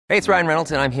Hey, it's Ryan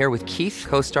Reynolds, and I'm here with Keith,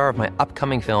 co-star of my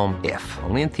upcoming film, If,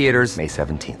 only in theaters May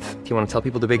 17th. Do you want to tell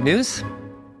people the big news?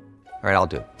 All right, I'll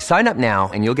do it. Sign up now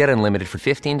and you'll get unlimited for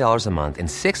 $15 a month and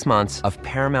 6 months of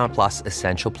Paramount Plus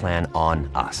Essential Plan on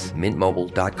us.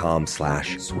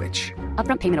 MintMobile.com/switch.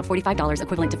 Upfront payment of $45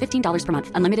 equivalent to $15 per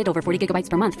month. Unlimited over 40 gigabytes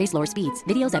per month. Face lower speeds.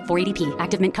 Videos at 480p.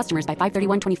 Active Mint customers by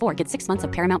 531.24 get 6 months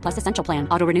of Paramount Plus Essential Plan.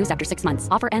 Auto renews after 6 months.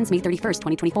 Offer ends May 31st,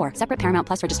 2024. Separate Paramount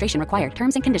Plus registration required.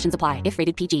 Terms and conditions apply if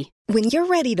rated PG. When you're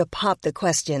ready to pop the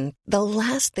question, the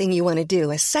last thing you want to do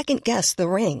is second-guess the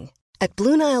ring. At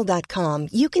BlueNile.com,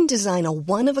 you can design a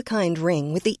one-of-a-kind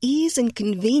ring with the ease and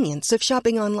convenience of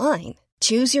shopping online.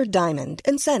 Choose your diamond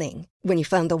and setting. When you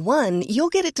find the one,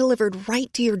 you'll get it delivered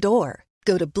right to your door.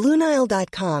 Go to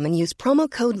BlueNile.com and use promo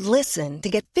code LISTEN to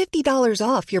get $50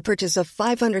 off your purchase of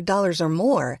 $500 or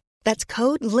more. That's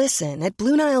code LISTEN at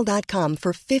BlueNile.com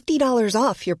for $50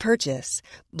 off your purchase.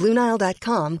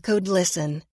 BlueNile.com, code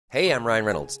LISTEN. Hey, I'm Ryan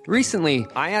Reynolds. Recently,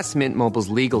 I asked Mint Mobile's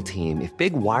legal team if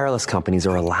big wireless companies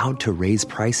are allowed to raise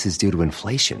prices due to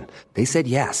inflation. They said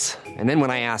yes. And then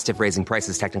when I asked if raising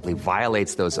prices technically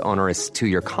violates those onerous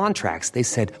two-year contracts, they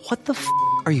said, "What the f***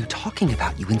 are you talking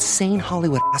about, you insane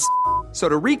Hollywood ass?" So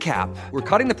to recap, we're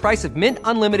cutting the price of Mint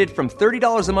Unlimited from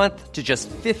 $30 a month to just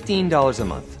 $15 a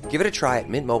month. Give it a try at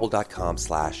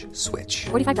mintmobile.com/switch.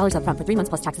 $45 upfront for 3 months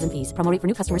plus taxes and fees. Promo rate for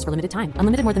new customers for limited time.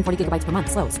 Unlimited more than 40 gigabytes per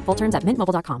month. Slows full terms at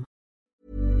mintmobile.com.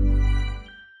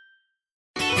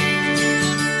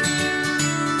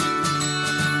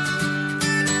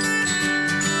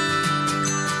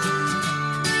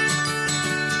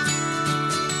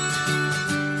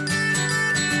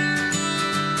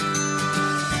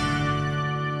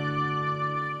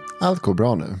 Allt går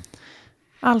bra nu.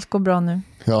 Allt går bra nu.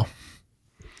 Ja.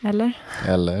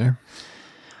 Eller?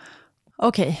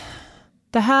 Okej.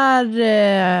 Det här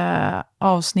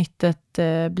avsnittet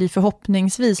blir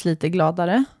förhoppningsvis lite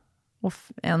gladare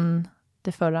än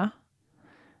det förra.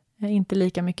 Inte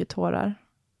lika mycket tårar.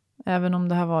 Även om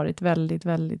det har varit väldigt,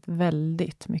 väldigt,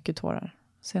 väldigt mycket tårar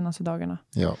senaste dagarna.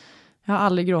 Ja. Jag har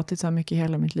aldrig gråtit så här mycket i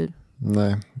hela mitt liv.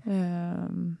 Nej.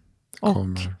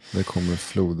 Det kommer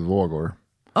flodvågor.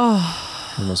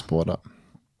 Från oss båda.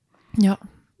 Ja.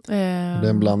 Det är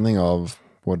en blandning av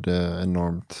både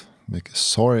enormt mycket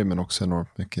sorg men också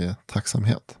enormt mycket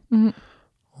tacksamhet. Mm.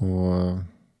 Och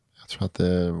jag tror att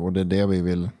det är det vi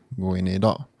vill gå in i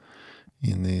idag.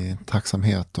 In i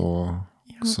tacksamhet och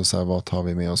också så här, vad tar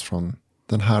vi med oss från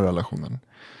den här relationen?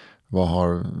 Vad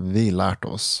har vi lärt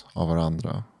oss av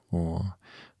varandra? Och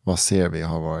vad ser vi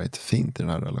har varit fint i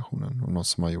den här relationen? Och något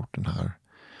som har gjort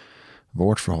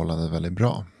vårt förhållande väldigt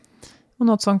bra. Och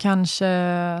något som kanske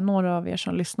några av er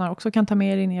som lyssnar också kan ta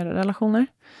med er in i era relationer.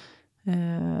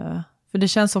 För det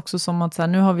känns också som att så här,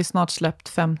 nu har vi snart släppt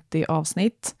 50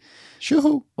 avsnitt.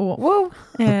 Tjoho! Och,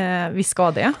 vi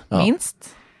ska det,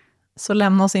 minst. Så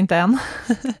lämna oss inte än.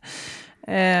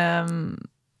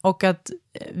 Och att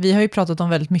vi har ju pratat om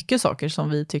väldigt mycket saker som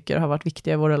vi tycker har varit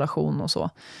viktiga i vår relation och så.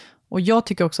 Och jag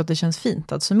tycker också att det känns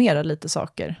fint att summera lite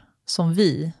saker som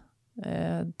vi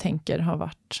tänker har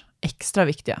varit extra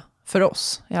viktiga för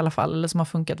oss i alla fall, eller som har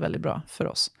funkat väldigt bra för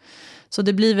oss. Så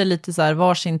det blir väl lite så här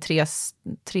varsin tre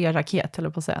raket, eller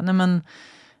på att säga. Nej, men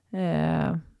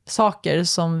saker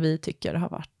som vi tycker har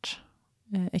varit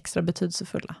extra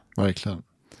betydelsefulla. Verkligen.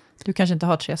 Du kanske inte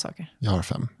har 3 saker? Jag har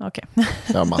 5. Okej.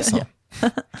 Jag har massa.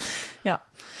 Ja.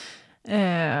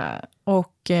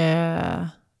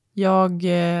 Jag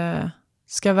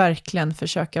ska verkligen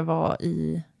försöka vara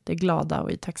i det glada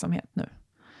och i tacksamhet nu.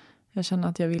 Jag känner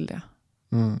att jag vill det.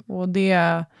 Mm. Och det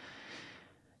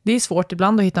är svårt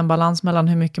ibland att hitta en balans mellan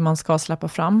hur mycket man ska släppa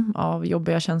fram av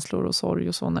jobbiga känslor och sorg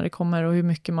och så när det kommer, och hur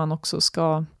mycket man också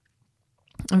ska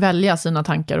välja sina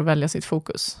tankar och välja sitt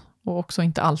fokus. Och också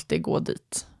inte alltid gå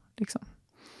dit. Liksom.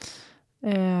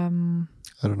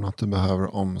 Är det något du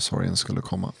behöver om sorgen skulle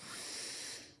komma?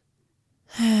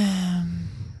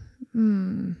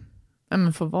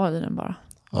 Men få vara i den bara.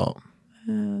 Ja.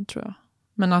 Tror jag.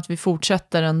 Men att vi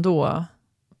fortsätter ändå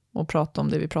och prata om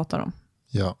det vi pratar om.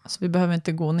 Ja. Alltså vi behöver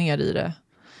inte gå ner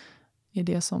i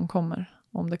det som kommer,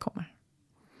 om det kommer.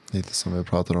 Lite som vi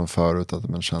pratade om förut, att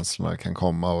men känslorna kan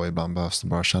komma och ibland behövs det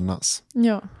bara kännas.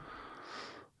 Ja.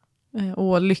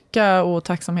 Och lycka och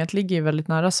tacksamhet ligger ju väldigt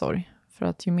nära sorg. För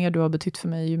att ju mer du har betytt för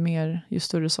mig, ju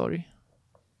större sorg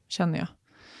känner jag.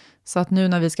 Så att nu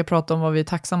när vi ska prata om vad vi är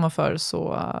tacksamma för,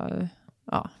 så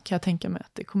kan jag tänka mig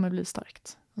att det kommer bli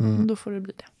starkt. Då får det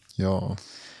bli det. Ja.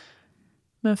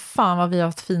 Men fan vad vi har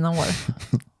haft fina år.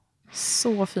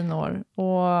 Så fina år.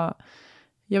 Och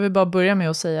jag vill bara börja med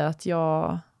att säga att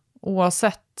jag,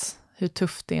 oavsett hur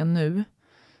tufft det är nu,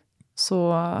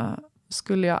 så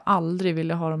skulle jag aldrig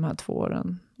vilja ha de här 2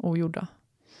 åren ogjorda.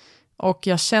 Och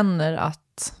jag känner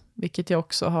att, vilket jag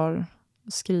också har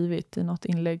skrivit i något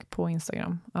inlägg på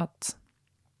Instagram, att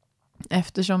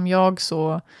eftersom jag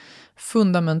så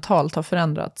fundamentalt har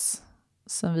förändrats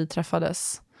sen vi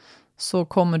träffades, så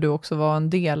kommer du också vara en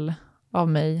del av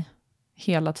mig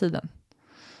hela tiden.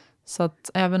 Så att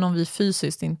även om vi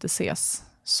fysiskt inte ses,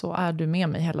 så är du med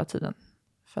mig hela tiden.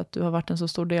 För att du har varit en så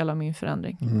stor del av min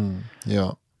förändring.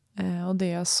 Ja. Och det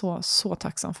är jag så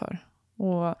tacksam för.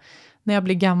 Och när jag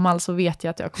blir gammal så vet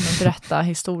jag att jag kommer berätta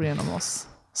historien om oss,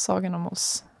 sagan om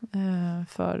oss,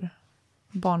 för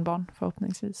barnbarn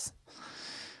förhoppningsvis.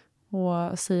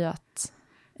 Och säga att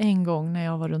en gång när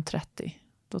jag var runt 30,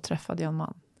 då träffade jag en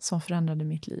man som förändrade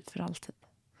mitt liv för alltid.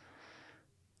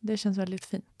 Det känns väldigt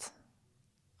fint.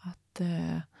 Att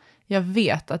jag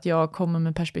vet att jag kommer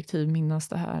med perspektiv minnas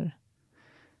det här.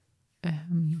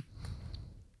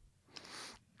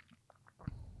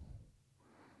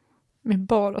 Med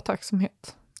bara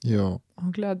tacksamhet. Ja.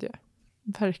 Och glädje.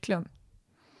 Verkligen.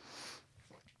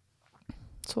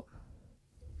 Så.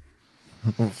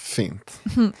 Fint.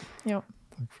 Ja.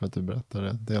 Tack för att du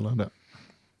berättade, delade.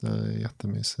 Det är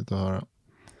jättemysigt att höra.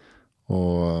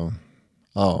 Och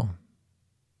ja,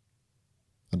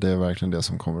 det är verkligen det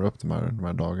som kommer upp de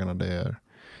här dagarna. Det är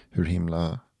hur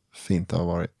himla fint det har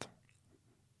varit.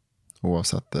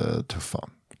 Oavsett det tuffa.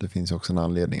 Det finns ju också en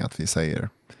anledning att vi säger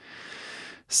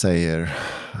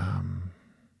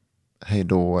hej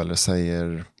då,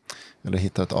 eller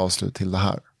hittar ett avslut till det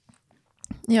här.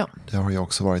 Ja. Det har ju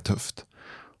också varit tufft.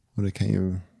 Och det kan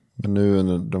ju, men nu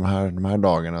under de här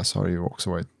dagarna så har det ju också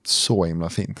varit så himla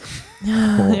fint.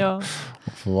 Ja.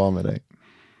 Att få vara med dig.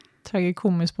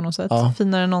 Tragikomiskt på något sätt. Ja.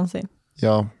 Finare än någonsin.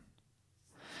 Ja.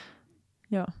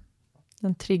 Ja.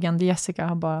 Den triggande Jessica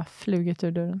har bara flugit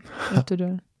ut ur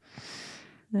dörren.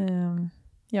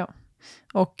 Ja.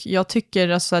 Och jag tycker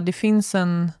alltså det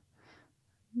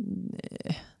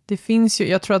finns ju,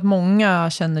 jag tror att många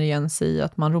känner igen sig i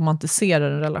att man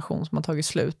romantiserar en relation som har tagit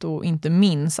slut och inte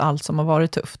minns allt som har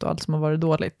varit tufft och allt som har varit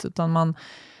dåligt, utan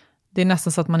det är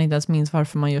nästan så att man inte ens minns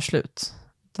varför man gör slut,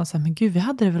 utan så här, men gud, vi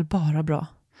hade det väl bara bra.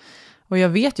 Och jag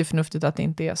vet ju förnuftigt att det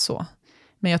inte är så,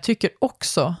 men jag tycker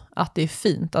också att det är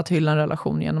fint att hylla en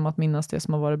relation genom att minnas det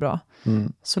som har varit bra,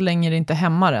 så länge det inte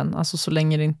hämmar en, alltså så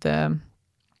länge det inte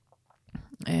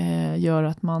gör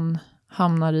att man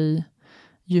hamnar i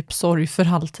djup sorg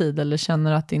för alltid eller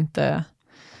känner att det inte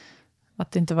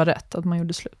var rätt att man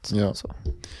gjorde slut. Ja. Så.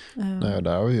 Nej,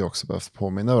 där har vi ju också behövt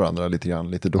påminna varandra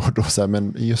lite då och då. Så här,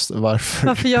 men just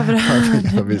varför gör vi det här?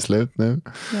 Varför gör vi slut nu?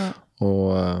 Ja.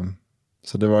 Och,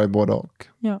 så det var ju både och.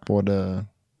 Ja.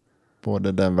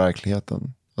 Både den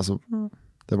verkligheten. Alltså,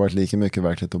 det har varit lika mycket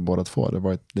verklighet av båda två. Det har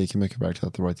varit lika mycket verklighet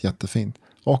att det har varit jättefint.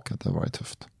 Och att det har varit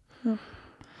tufft. Ja.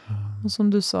 Och som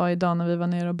du sa idag när vi var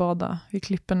nere och badade vid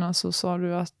klipporna, så sa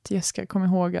du att Jessica, kom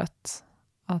ihåg att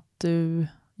du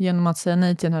genom att säga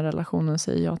nej till den här relationen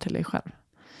säger ja till dig själv.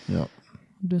 Ja.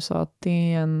 Du sa att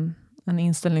det är en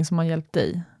inställning som har hjälpt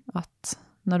dig. Att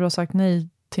när du har sagt nej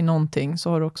till någonting så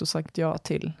har du också sagt ja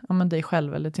till dig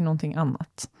själv eller till någonting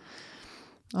annat.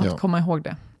 Att komma ihåg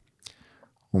det.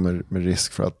 Och med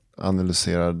risk för att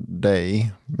analysera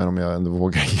dig, men om jag ändå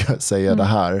vågar säga det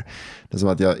här, det är som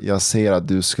att jag ser att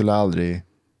du skulle aldrig,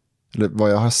 eller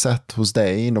vad jag har sett hos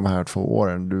dig de här 2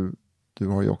 åren, du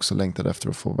har ju också längtat efter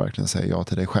att få verkligen säga ja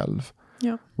till dig själv.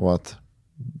 Ja. Och att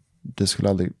det skulle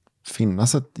aldrig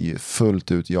finnas ett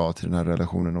fullt ut ja till den här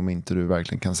relationen om inte du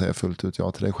verkligen kan säga fullt ut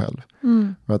ja till dig själv.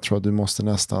 Och jag tror att du måste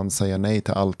nästan säga nej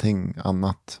till allting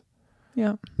annat.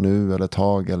 Ja. Nu eller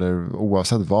tag eller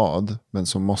oavsett vad, men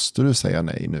så måste du säga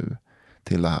nej nu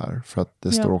till det här, för att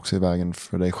det står också i vägen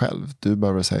för dig själv. Du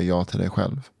behöver säga ja till dig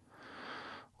själv,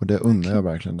 och det undrar jag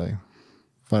verkligen dig,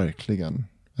 verkligen,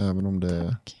 även om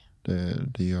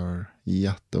det gör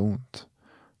jätteont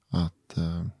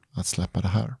att släppa det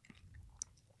här,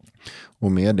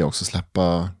 och med det också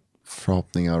släppa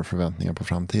förhoppningar och förväntningar på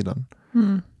framtiden.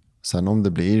 Sen om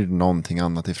det blir någonting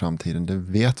annat i framtiden, det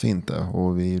vet vi inte.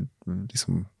 Och vi,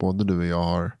 liksom, både du och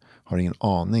jag har ingen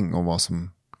aning om vad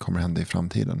som kommer hända i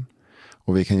framtiden.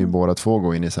 Och vi kan ju båda två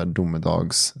gå in i så här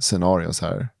domedagsscenario så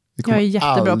här. Vi kommer jag är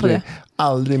jättebra på det.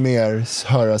 Aldrig mer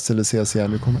höras eller ses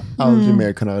igen. Vi kommer aldrig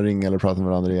mer kunna ringa eller prata med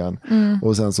varandra igen.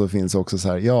 Och sen så finns det också så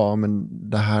här, ja men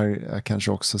det här är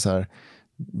kanske också så här,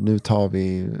 nu tar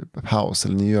vi paus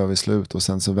eller nu gör vi slut, och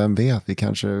sen så vem vet, vi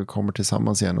kanske kommer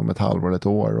tillsammans igen om ett halvår eller ett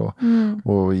år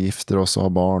och gifter oss och har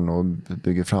barn och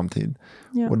bygger framtid.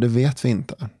 Ja. Och det vet vi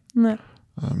inte. Nej.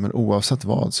 Men oavsett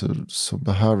vad så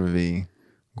behöver vi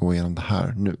gå igenom det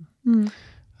här nu.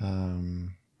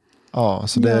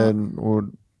 Så det, och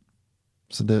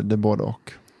Så det är både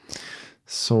och.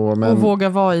 Så, men, och våga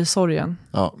vara i sorgen.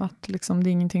 Ja. Att liksom, det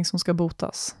är ingenting som ska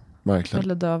botas. Verkligen.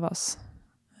 Eller dövas.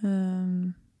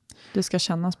 Det ska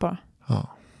kännas bara.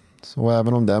 Ja. Så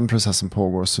även om den processen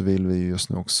pågår så vill vi just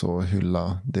nu också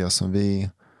hylla det som vi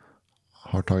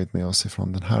har tagit med oss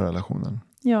ifrån den här relationen.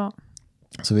 Ja.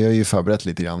 Så vi har ju förberett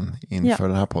lite grann inför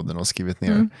den här podden och skrivit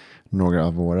ner några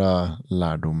av våra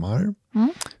lärdomar.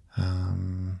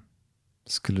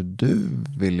 Skulle du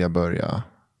vilja börja?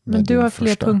 Men du har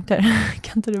fler punkter.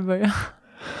 Kan inte du börja?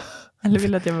 Eller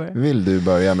vill att jag börjar? Vill du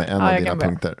börja med en av dina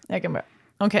punkter? Jag kan börja.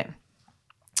 Okej.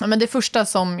 Ja, men det första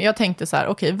som jag tänkte så här,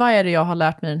 okej, vad är det jag har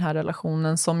lärt mig i den här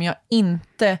relationen som jag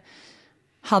inte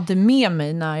hade med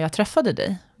mig när jag träffade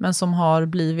dig, men som har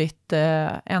blivit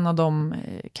en av de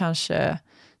kanske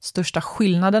största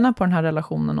skillnaderna på den här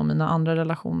relationen och mina andra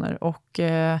relationer, och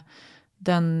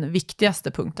den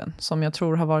viktigaste punkten som jag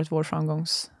tror har varit vår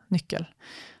framgångsnyckel.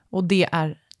 Och det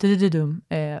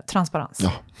är transparens.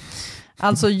 Ja.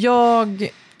 Alltså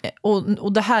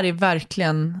och det här är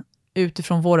verkligen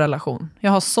utifrån vår relation.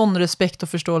 Jag har sån respekt och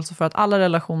förståelse för att alla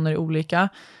relationer är olika.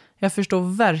 Jag förstår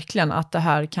verkligen att det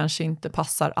här kanske inte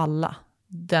passar alla.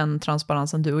 Den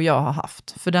transparensen du och jag har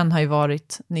haft. För den har ju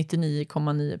varit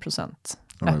 99,9%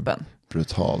 öppen.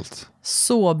 Brutalt.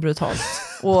 Så brutalt.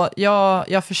 Och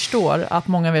jag förstår att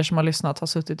många av er som har lyssnat har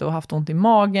suttit och haft ont i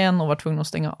magen och varit tvungna att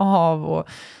stänga av och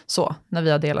så, när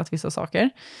vi har delat vissa saker.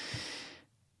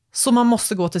 Så man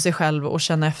måste gå till sig själv och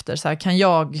känna efter, så här, kan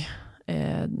jag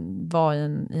vara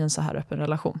i en så här öppen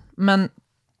relation? Men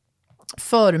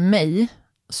för mig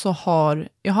så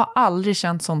jag har aldrig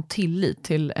känt sån tillit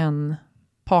till en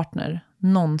partner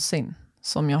någonsin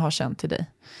som jag har känt till dig.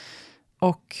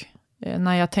 Och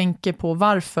när jag tänker på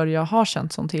varför jag har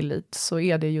känt sån tillit, så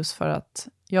är det just för att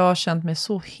jag har känt mig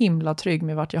så himla trygg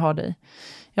med vart jag har dig.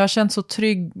 Jag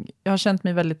har känt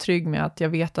mig väldigt trygg med att jag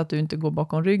vet att du inte går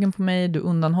bakom ryggen på mig. Du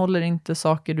undanhåller inte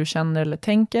saker du känner eller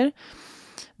tänker.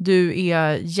 Du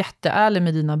är jätteärlig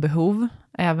med dina behov,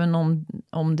 även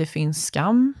om det finns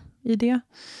skam i det.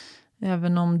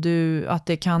 Även om att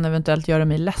det kan eventuellt göra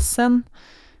mig ledsen.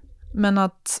 Men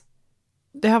att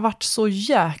det har varit så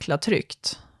jäkla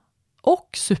tryggt. Och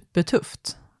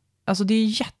supertufft. Alltså det är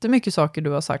jättemycket saker du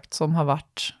har sagt som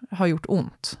har gjort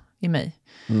ont i mig.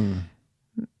 Mm.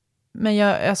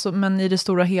 Men i det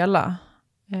stora hela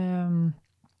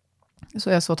så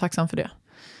är jag så tacksam för det.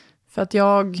 För att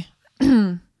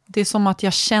det är som att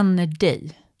jag känner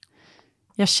dig.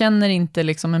 Jag känner inte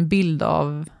liksom en bild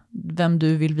av vem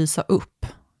du vill visa upp.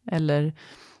 Eller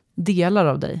delar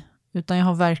av dig. Utan jag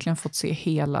har verkligen fått se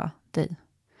hela dig.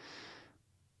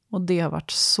 Och det har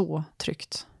varit så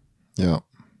tryggt. Ja.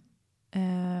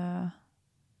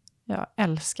 Jag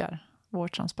älskar vår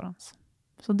transparens.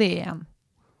 Så det är en.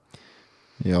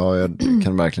 Ja, jag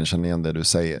kan verkligen känna igen det du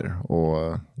säger.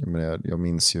 Och jag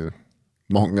minns ju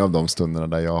många av de stunderna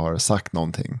där jag har sagt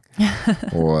någonting.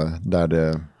 Och där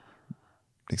det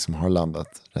liksom har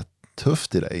landat rätt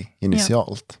tufft i dig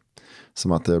initialt. Ja.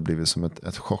 Som att det har blivit som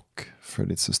ett chock för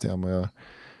ditt system. Och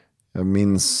jag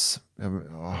minns, jag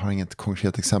har inget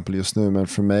konkret exempel just nu, men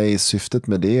för mig syftet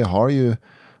med det har ju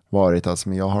varit att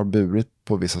jag har burit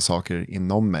på vissa saker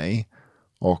inom mig.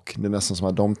 Och det är nästan som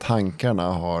att de tankarna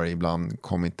har ibland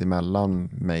kommit emellan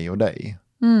mig och dig.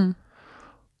 Mm.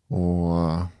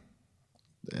 Och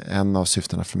en av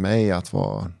syftena för mig att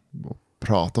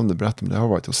prata om det, berätta om det, har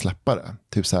varit att släppa det.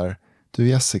 Typ så här, du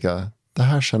Jessica, det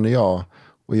här känner jag.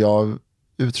 Och jag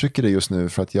uttrycker det just nu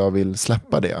för att jag vill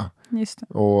släppa det. Just det.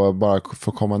 Och bara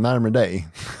få komma närmare dig.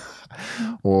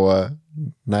 Och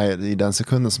i den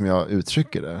sekunden som jag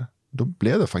uttrycker det, då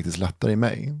blev det faktiskt lättare i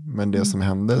mig. Men det som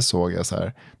hände såg jag så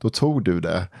här, då tog du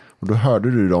det. Och då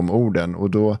hörde du de orden. Och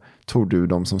då tog du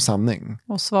dem som sanning.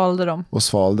 Och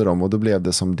svalde dem. Och då blev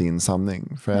det som din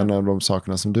sanning. För en av de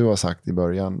sakerna som du har sagt i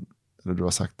början, eller du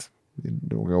har sagt i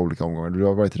några olika omgångar, du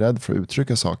har varit rädd för att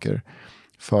uttrycka saker.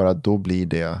 För att då blir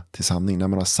det till sanning. När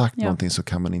man har sagt någonting så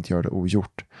kan man inte göra det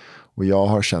ogjort. Och jag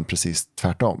har känt precis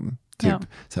tvärtom. Typ,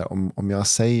 så här, om jag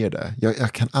säger det,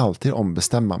 jag kan alltid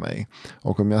ombestämma mig.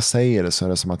 Och om jag säger det så är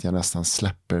det som att jag nästan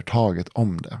släpper taget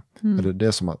om det. Eller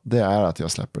det är att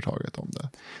jag släpper taget om det.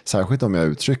 Särskilt om jag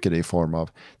uttrycker det i form av,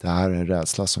 det här är en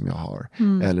rädsla som jag har.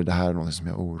 Eller det här är något som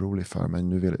jag är orolig för, men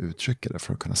nu vill jag uttrycka det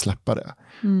för att kunna släppa det.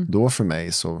 Då för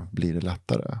mig så blir det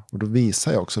lättare. Och då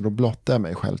visar jag också, då blottar jag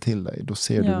mig själv till dig. Då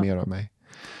ser du mer av mig.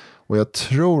 Och jag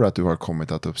tror att du har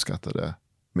kommit att uppskatta det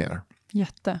mer.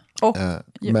 Jätte.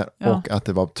 Och att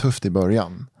det var tufft i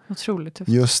början. Otroligt tufft.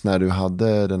 Just när du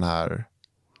hade den här,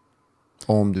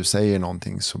 om du säger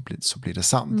någonting så blir det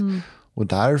sant. Och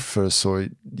därför så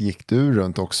gick du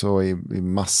runt också i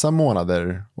massa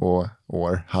månader och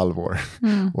år, halvår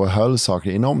och höll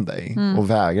saker inom dig och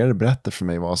vägrade berätta för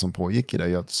mig vad som pågick i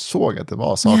dig. Jag såg att det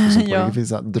var saker som pågick. Det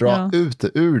finns att dra ut det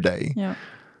ur dig. Ja.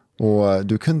 Och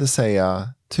du kunde säga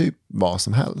typ vad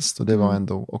som helst och det var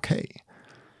ändå okej.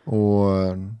 Och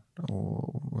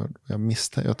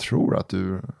jag tror att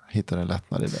du hittade en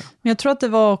lättnad i det. Men jag tror att det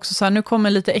var också så här, nu kommer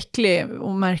lite äcklig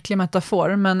och märklig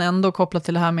metafor, men ändå kopplat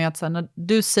till det här med att så här, när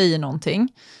du säger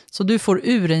någonting, så du får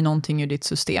ur dig någonting ur ditt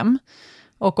system.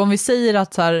 Och om vi säger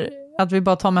att, så här, att vi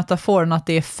bara tar metaforen att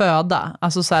det är föda,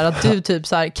 alltså så här, att du typ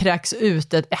så här kräks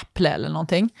ut ett äpple eller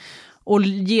någonting och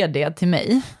ger det till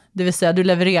mig, det vill säga du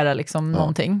levererar liksom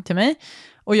någonting till mig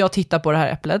och jag tittar på det här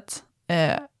äpplet.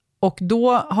 Och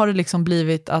då har det liksom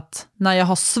blivit att när jag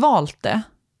har svalt det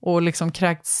och liksom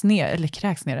kräks ner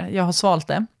det, jag har svalt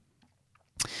det.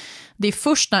 Det är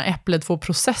först när äpplet får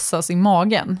processas i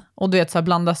magen och du vet så här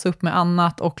blandas upp med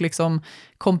annat och liksom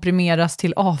komprimeras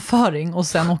till avföring och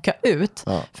sen åka ut.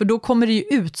 Ja. För då kommer det ju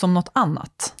ut som något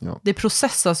annat. Ja. Det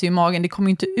processas ju i magen, det kommer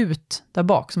ju inte ut där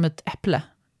bak som ett äpple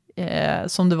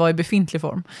som det var i befintlig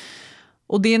form.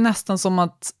 Och det är nästan som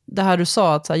att det här du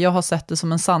sa, att så här, jag har sett det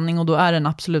som en sanning och då är det en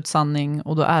absolut sanning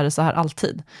och då är det så här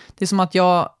alltid. Det är som att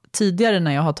jag tidigare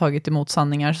när jag har tagit emot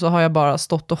sanningar så har jag bara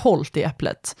stått och hållit i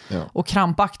äpplet och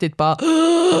krampaktigt bara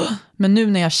men nu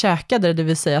när jag käkade det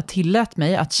vill säga tillät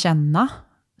mig att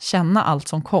känna allt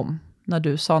som kom när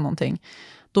du sa någonting,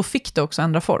 då fick det också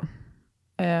ändra form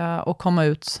och komma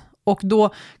ut. Och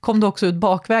då kom det också ut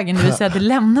bakvägen, det vill säga att det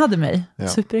lämnade mig.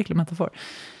 Superäcklig metafor.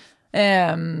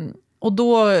 Och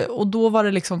då var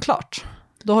det liksom klart.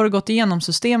 Då har det gått igenom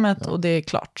systemet och det är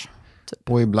klart. Typ.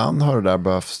 Och ibland har det där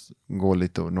behövt gå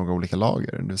lite några olika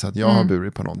lager. Det vill säga att jag har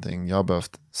burit på någonting. Jag har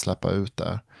behövt släppa ut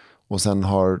det. Och sen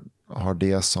har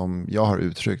det som jag har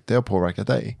uttryckt, det har påverkat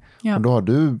dig. Ja. Och då har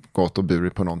du gått och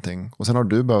burit på någonting. Och sen har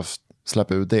du behövt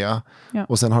släppa ut det. Ja.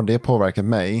 Och sen har det påverkat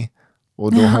mig.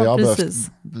 Och då har jag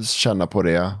behövt känna på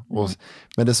det. Och,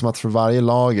 men det är som att för varje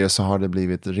lager så har det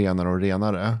blivit renare och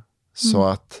renare. Så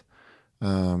att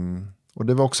och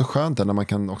det var också skönt när man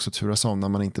kan också turas om när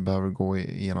man inte behöver gå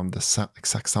igenom det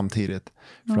exakt samtidigt.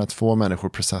 För att få människor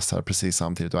processar precis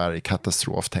samtidigt och är i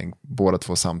katastroftänk båda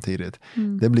två samtidigt.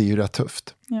 Det blir ju rätt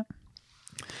tufft. Ja.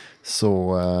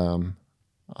 Så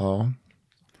ja.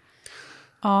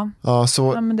 Ja,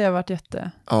 men det har varit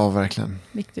verkligen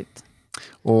viktigt.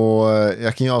 Och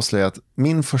jag kan ju avslöja att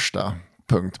min första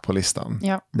punkt på listan,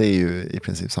 det är ju i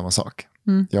princip samma sak.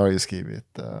 Jag har ju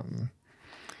skrivit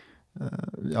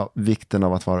vikten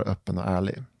av att vara öppen och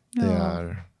ärlig.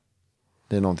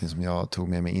 Det är någonting som jag tog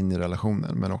med mig in i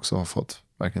relationen, men också har fått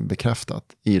verkligen bekräftat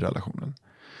i relationen.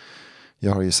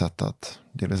 Jag har ju sett att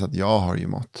jag har ju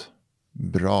mått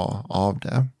bra av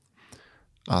det,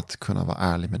 att kunna vara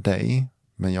ärlig med dig,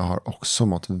 men jag har också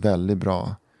mått väldigt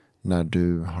bra när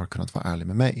du har kunnat vara ärlig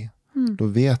med mig. Då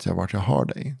vet jag vart jag har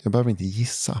dig. Jag behöver inte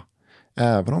gissa.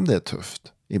 Även om det är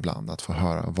tufft ibland att få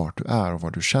höra vart du är och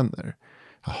vad du känner.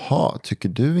 Jaha, tycker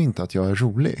du inte att jag är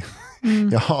rolig?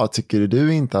 Jaha, tycker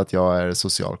du inte att jag är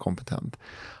socialt kompetent?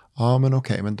 Ja, men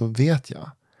okej, men då vet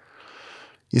jag.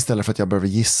 Istället för att jag behöver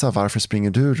gissa varför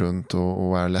springer du runt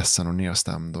och är ledsen och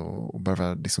nedstämd och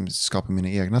behöver liksom skapa mina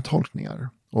egna tolkningar.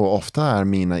 Och ofta är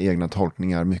mina egna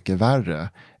tolkningar mycket värre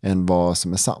än vad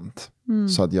som är sant.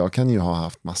 Så att jag kan ju ha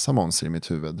haft massa monster i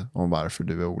mitt huvud om varför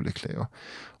du är olycklig.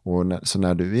 Så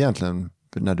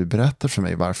när du berättar för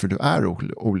mig varför du är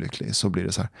olycklig så blir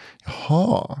det så här,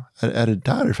 jaha, är det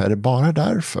därför? Är det bara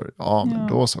därför? Ja, men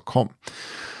då så, kom.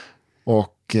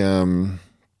 Och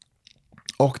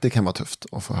det kan vara tufft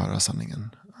att få höra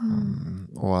sanningen.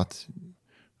 Och att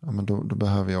men då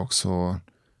behöver jag också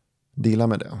dela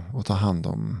med det och ta hand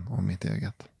om mitt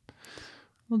eget.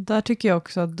 Och där tycker jag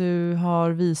också att du har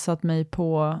visat mig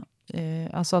på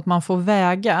alltså att man får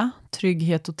väga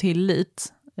trygghet och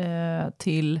tillit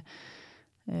till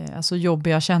alltså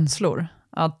jobbiga känslor.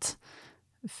 Att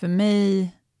för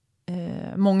mig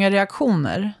många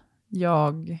reaktioner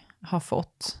jag har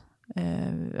fått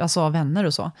alltså av vänner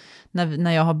och så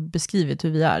när jag har beskrivit hur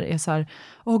vi är så här,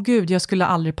 åh gud, jag skulle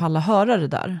aldrig palla höra det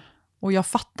där. Och jag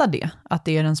fattar det, att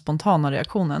det är den spontana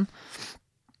reaktionen.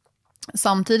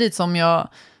 Samtidigt som jag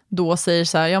då säger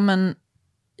så här,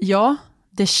 ja,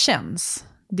 det känns.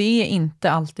 Det är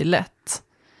inte alltid lätt.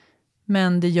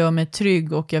 Men det gör mig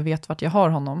trygg och jag vet vart jag har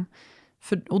honom.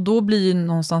 Och då blir ju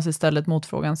någonstans istället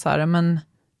motfrågan så här, men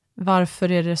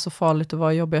varför är det så farligt att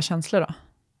vara jobbiga känslor då?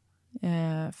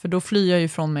 För då flyr jag ju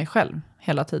från mig själv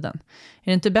hela tiden.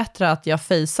 Är det inte bättre att jag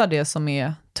facear det som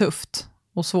är tufft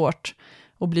och svårt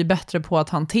och blir bättre på att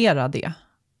hantera det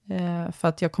För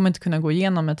att jag kommer inte kunna gå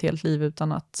igenom ett helt liv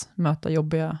utan att möta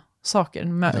jobbiga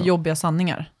saker, jobbiga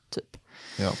sanningar typ.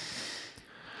 Ja.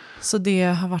 Så det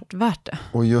har varit värt det.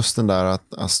 Och just den där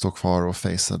att stå kvar och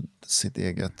facea sitt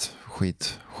eget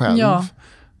skit själv. Ja.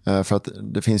 För att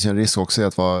det finns ju en risk också i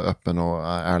att vara öppen och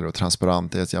ärlig och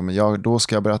transparent. I att då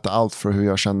ska jag berätta allt för hur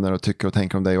jag känner och tycker och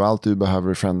tänker om dig. Och allt du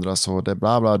behöver förändras och det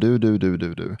bla bla,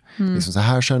 du. Liksom så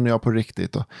här känner jag på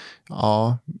riktigt. Och,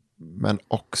 ja, men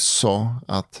också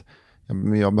att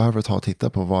jag behöver ta och titta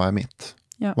på vad är mitt.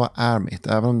 Ja. Vad är mitt?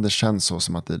 Även om det känns så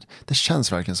som att det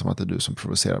känns verkligen som att det är du som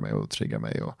provocerar mig och triggar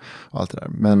mig och allt det där.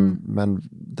 Men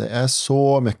det är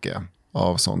så mycket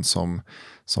av sånt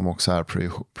som också är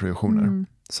projektioner.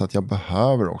 Så att jag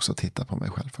behöver också titta på mig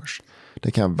själv först.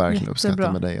 Det kan jag verkligen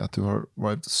uppskatta med dig. Att du har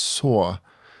varit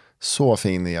så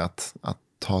fin i att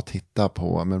titta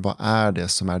på, men vad är det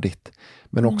som är ditt?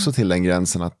 Men också till den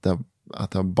gränsen att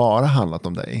det har bara handlat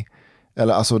om dig.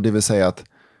 Eller alltså det vill säga att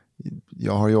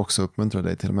jag har ju också uppmuntrat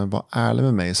dig till, men var ärlig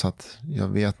med mig så att jag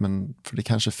vet, för det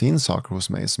kanske finns saker hos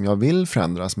mig som jag vill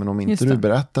förändras, men om inte du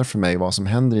berättar för mig vad som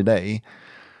händer i dig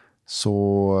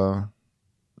så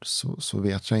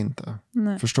vet jag inte.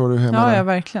 Nej. Förstår du hur jag menar? Ja,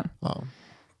 verkligen. Ja.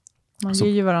 Man ger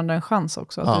ju varandra en chans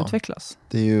också att utvecklas.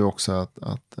 Det är ju också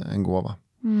att en gåva.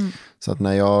 Så att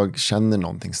när jag känner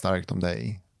någonting starkt om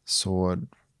dig, så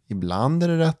ibland är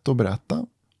det rätt att berätta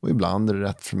och ibland är det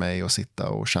rätt för mig att sitta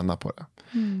och känna på det.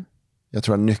 Jag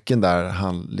tror att nyckeln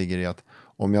där ligger i att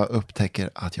om jag upptäcker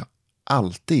att jag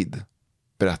alltid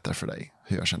berättar för dig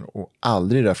hur jag känner och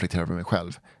aldrig reflekterar över mig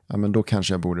själv, men då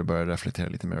kanske jag borde börja reflektera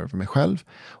lite mer över mig själv.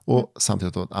 Och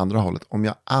samtidigt åt andra hållet, om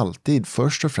jag alltid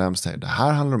först och främst säger det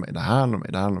här handlar om mig, det här handlar om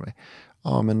mig, det här handlar om mig.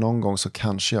 Ja, men någon gång så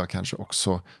kanske jag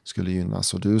också skulle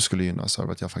gynnas och du skulle gynnas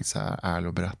av att jag faktiskt är ärlig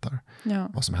och berättar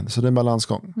vad som händer. Så det är en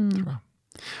balansgång, tror jag.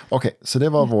 Okej, så det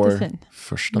var vår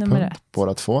första punkt.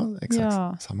 Båda två,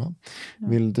 exakt samma.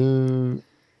 Vill du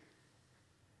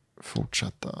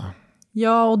fortsätta?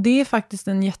 Ja, och det är faktiskt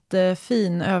en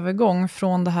jättefin övergång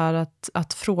från det här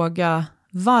att fråga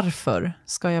varför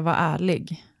ska jag vara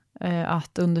ärlig?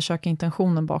 Att undersöka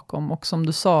intentionen bakom. Och som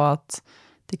du sa, att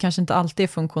det kanske inte alltid är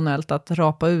funktionellt att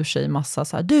rapa ur sig massa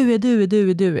så här, du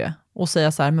är. Och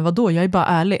säga så här, men vadå, jag är bara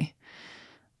ärlig.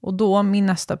 Och då, min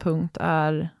nästa punkt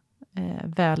är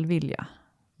välvilja.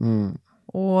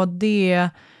 Och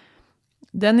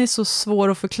den är så svår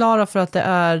att förklara för att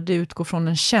det utgår från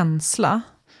en känsla.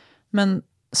 Men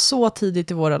så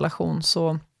tidigt i vår relation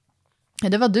så,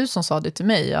 det var du som sa det till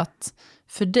mig, att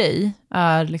för dig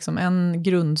är liksom en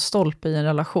grundstolpe i en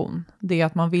relation, det är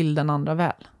att man vill den andra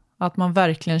väl. Att man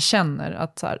verkligen känner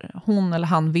att så här, hon eller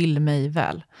han vill mig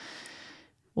väl.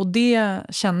 Och det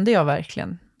kände jag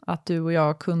verkligen, att du och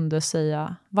jag kunde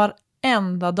säga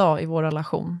varenda dag i vår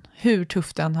relation, hur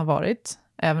tufft den har varit,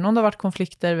 även om det har varit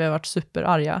konflikter, vi har varit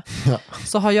superarga,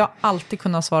 så har jag alltid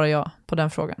kunnat svara ja på den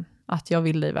frågan. Att jag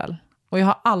vill dig väl. Och jag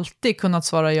har alltid kunnat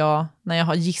svara ja när jag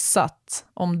har gissat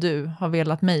om du har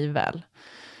velat mig väl.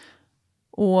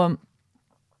 Och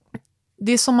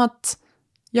det är som att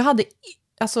jag hade,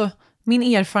 alltså min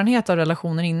erfarenhet av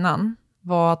relationer innan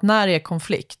var att när det är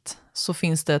konflikt så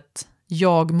finns det ett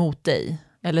jag mot dig.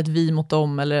 Eller ett vi mot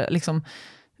dem. Eller liksom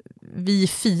vi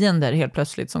fiender helt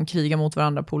plötsligt som krigar mot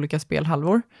varandra på olika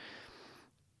spelhalvor.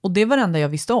 Och det var det enda jag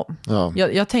visste om. Ja.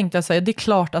 Jag tänkte att det är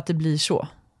klart att det blir så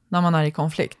när man är i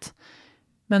konflikt.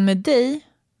 Men med dig,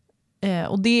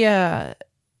 och det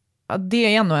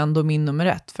är ändå min nummer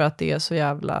 1, för att det är så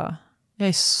jävla, jag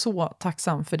är så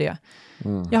tacksam för det.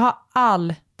 Jag har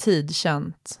alltid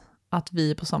känt att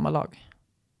vi är på samma lag.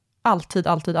 Alltid.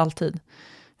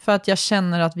 För att jag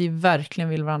känner att vi verkligen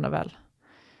vill varandra väl.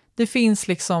 Det finns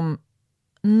liksom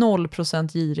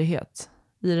 0% girighet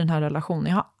i den här relationen.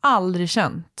 Jag har aldrig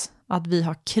känt att vi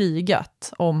har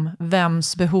krigat om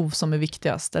vems behov som är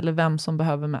viktigast eller vem som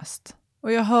behöver mest.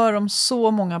 Och jag hör om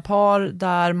så många par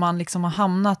där man liksom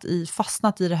har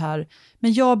fastnat i det här.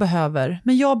 Men jag behöver.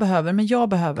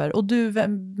 Och du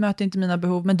möter inte mina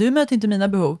behov, men du möter inte mina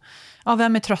behov. Ja,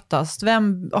 vem är tröttast?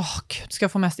 Gud, ska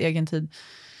få mest egen tid.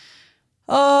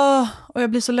 Och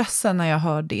jag blir så ledsen när jag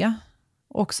hör det.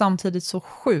 Och samtidigt så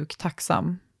sjukt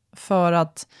tacksam. För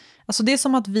att, alltså det är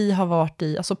som att vi har varit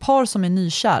i, alltså par som är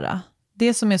nykära.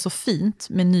 Det som är så fint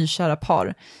med nykära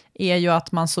par är ju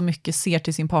att man så mycket ser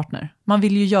till sin partner. Man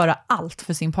vill ju göra allt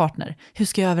för sin partner. Hur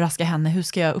ska jag överraska henne? Hur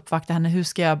ska jag uppvakta henne? Hur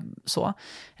ska jag så?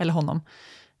 Eller honom.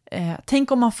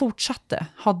 Tänk om man fortsatte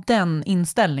ha den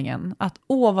inställningen. Att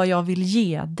vad jag vill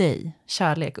ge dig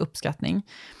kärlek, uppskattning.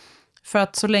 För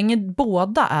att så länge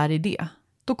båda är i det,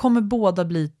 då kommer båda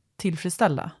bli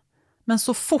tillfredsställda. Men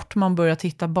så fort man börjar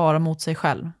titta bara mot sig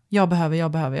själv. Jag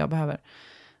behöver.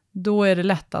 då är det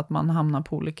lätt att man hamnar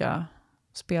på olika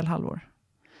spelhalvor.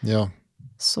 Ja.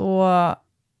 Så,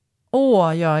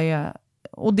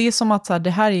 och det är som att så här,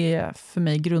 det här är för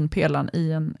mig grundpelaren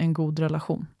i en god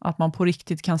relation. Att man på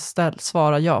riktigt kan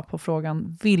svara ja på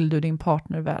frågan, vill du din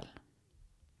partner väl?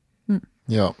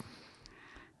 Ja,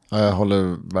 jag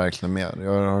håller verkligen med.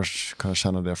 Jag har kunnat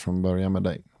känna det från början med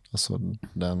dig. Alltså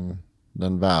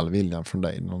den välviljan från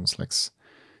dig. Någon slags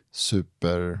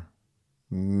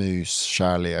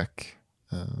supermyskärlek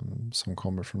som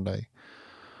kommer från dig.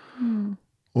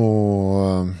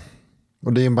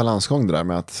 Och det är en balansgång det där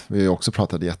med att vi också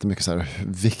pratade jättemycket så här,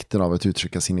 vikten av att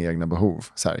uttrycka sina egna behov.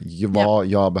 Så här,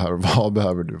 jag behöver, vad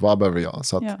behöver du, vad behöver jag?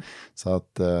 Så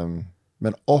att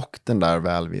men och den där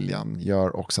välviljan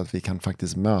gör också att vi kan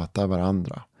faktiskt möta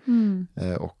varandra.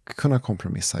 Och kunna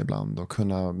kompromissa ibland och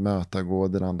kunna gå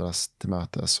den andras till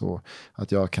mötes. Så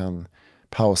att jag kan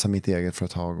pausa mitt eget för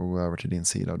ett tag och gå över till din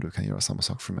sida och du kan göra samma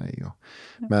sak för mig.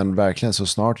 Men verkligen så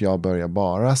snart jag börjar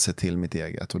bara se till mitt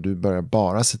eget och du börjar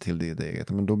bara se till ditt eget,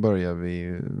 men då börjar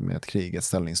vi med ett krig, ett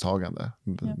ställningstagande.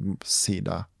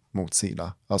 Sida mot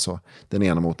sida. Alltså den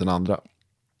ena mot den andra.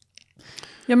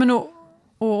 Ja, men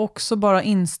och också bara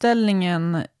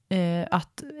inställningen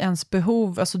att ens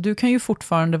behov, alltså du kan ju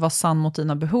fortfarande vara sann mot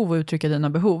dina behov och uttrycka dina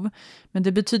behov, men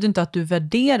det betyder inte att du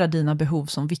värderar dina behov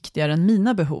som viktigare än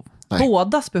mina behov. Nej.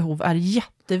 Bådas behov är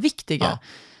jätteviktiga. Ja.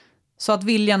 Så att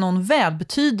vilja någon väl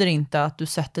betyder inte att du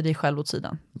sätter dig själv åt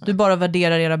sidan. Nej. Du bara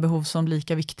värderar era behov som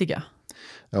lika viktiga.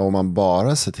 Ja, om man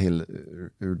bara ser till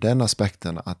ur den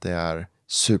aspekten att det är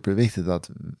superviktigt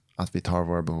att vi tar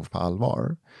våra behov på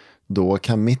allvar, då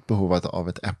kan mitt behov av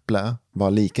ett äpple vara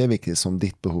lika viktigt som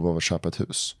ditt behov av att köpa ett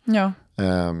hus. Ja.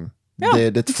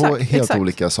 Det är två helt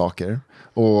olika saker.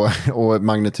 Och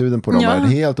magnituden på dem är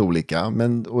helt olika.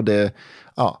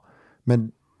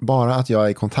 Men bara att jag är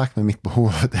i kontakt med mitt behov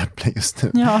av ett äpple just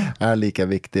nu är lika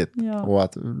viktigt. Ja. Och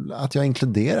att jag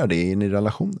inkluderar det in i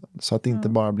relationen. Så att det inte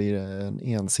bara blir en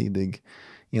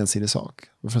ensidig sak.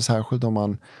 För särskilt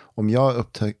om jag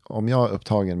är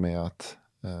upptagen med att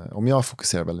om jag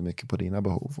fokuserar väldigt mycket på dina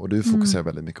behov och du fokuserar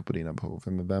väldigt mycket på dina behov,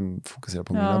 men vem fokuserar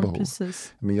på mina behov?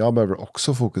 Precis. Men jag behöver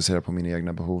också fokusera på mina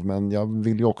egna behov, men jag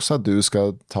vill ju också att du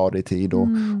ska ta dig tid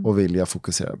och vilja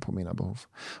fokusera på mina behov.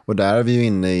 Och där är vi ju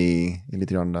inne i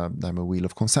lite grann där med Wheel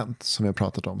of Consent som vi har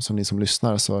pratat om. Så ni som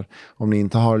lyssnar, så om ni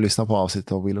inte har lyssnat på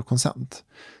avsnittet av Wheel of Consent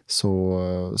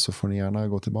så får ni gärna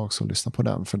gå tillbaka och lyssna på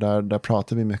den. För där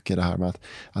pratar vi mycket det här med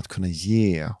att kunna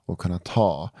ge och kunna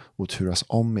ta och turas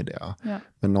om i det. Ja.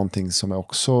 Men någonting som är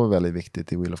också väldigt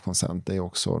viktigt i Wheel of Consent är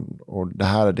också, och det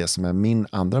här är det som är min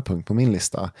andra punkt på min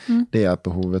lista, det är att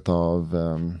behovet av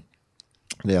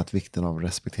det är att vikten av att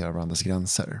respektera varandras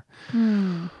gränser.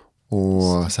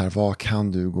 Och så här, vad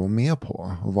kan du gå med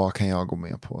på? Och vad kan jag gå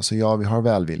med på? Så vi har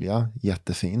välvilja,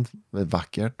 jättefint,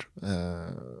 vackert,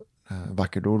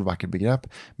 vackert ord, vackert begrepp.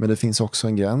 Men det finns också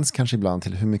en gräns kanske ibland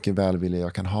till hur mycket välvilja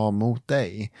jag kan ha mot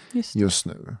dig just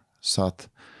nu. Så att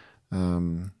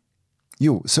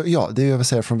det jag vill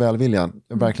säga från välviljan,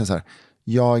 verkligen så här,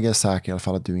 jag är säker i alla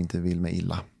fall att du inte vill mig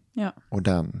illa. Ja. Och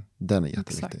den är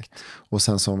jätteviktig. Exakt. Och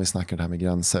sen så om vi snackar det här med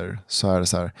gränser, så är det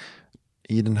så här,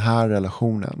 i den här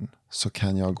relationen så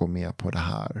kan jag gå med på det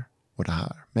här och det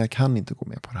här. Men jag kan inte gå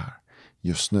med på det här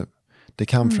just nu. Det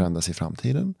kan förändras i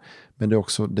framtiden. Men det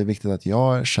är viktigt att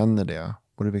jag känner det.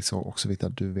 Och det är också viktigt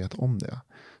att du vet om det.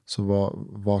 Så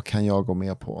vad kan jag gå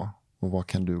med på? Och vad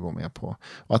kan du gå med på?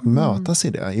 Och att mötas i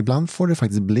det. Ibland får det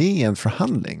faktiskt bli en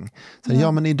förhandling.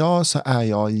 Så men idag så är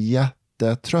jag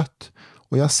jättetrött.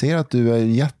 Och jag ser att du är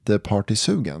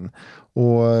jättepartysugen.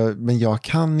 Men jag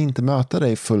kan inte möta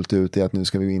dig fullt ut i att nu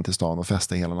ska vi gå in till stan och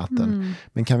festa hela natten.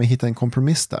 Men kan vi hitta en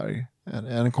kompromiss där?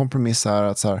 En kompromiss är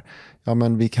att så här,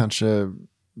 men vi kanske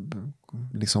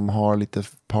liksom har lite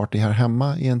party här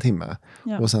hemma i 1 timme.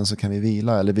 Ja. Och sen så kan vi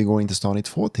vila. Eller vi går in till stan i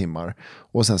 2 timmar.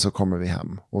 Och sen så kommer vi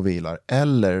hem och vilar.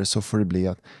 Eller så får det bli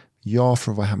att jag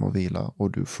får vara hemma och vila.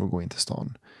 Och du får gå in till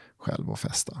stan själv och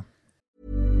festa.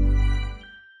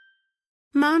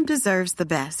 Mom deserves the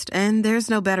best, and there's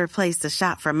no better place to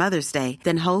shop for Mother's Day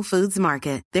than Whole Foods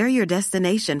Market. They're your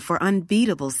destination for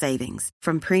unbeatable savings,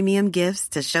 from premium gifts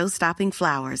to show-stopping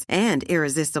flowers and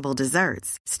irresistible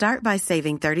desserts. Start by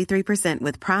saving 33%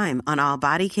 with Prime on all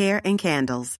body care and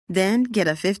candles. Then get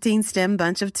a 15-stem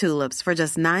bunch of tulips for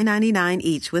just $9.99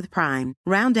 each with Prime.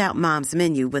 Round out Mom's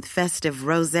menu with festive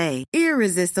rosé,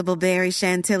 irresistible berry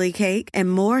chantilly cake,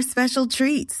 and more special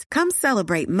treats. Come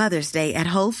celebrate Mother's Day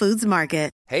at Whole Foods Market.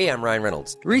 Market. Hey, I'm Ryan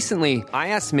Reynolds. Recently, I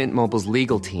asked Mint Mobile's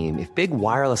legal team if big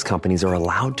wireless companies are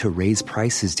allowed to raise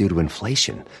prices due to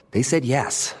inflation. They said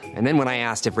yes. And then when I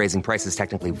asked if raising prices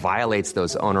technically violates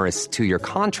those onerous two-year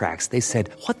contracts, they said,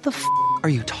 "What the f*** are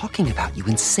you talking about, you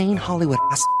insane Hollywood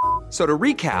ass?" So to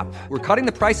recap, we're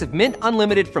cutting the price of Mint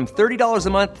Unlimited from $30 a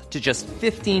month to just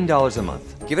 $15 a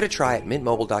month. Give it a try at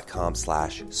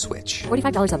mintmobile.com/switch.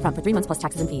 $45 up front for 3 months plus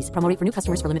taxes and fees. Promo rate for new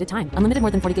customers for limited time. Unlimited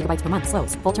more than 40 gigabytes per month.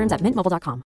 Slows full terms at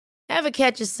mintmobile.com. Ever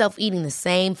catch yourself eating the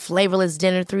same flavorless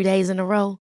dinner 3 days in a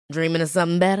row? Dreaming of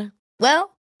something better? Well,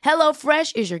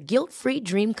 HelloFresh is your guilt-free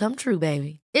dream come true,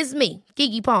 baby. It's me,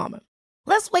 Keke Palmer.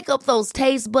 Let's wake up those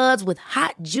taste buds with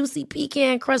hot, juicy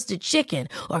pecan-crusted chicken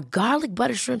or garlic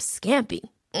butter shrimp scampi.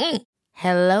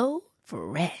 Hello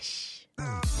Fresh.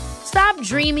 Stop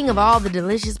dreaming of all the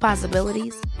delicious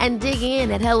possibilities and dig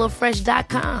in at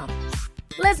HelloFresh.com.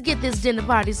 Let's get this dinner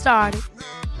party started.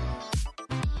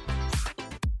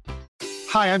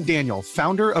 Hi, I'm Daniel,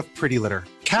 founder of Pretty Litter.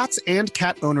 Cats and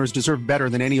cat owners deserve better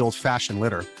than any old-fashioned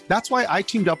litter. That's why I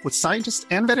teamed up with scientists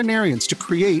and veterinarians to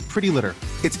create Pretty Litter.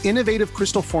 Its innovative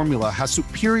crystal formula has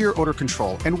superior odor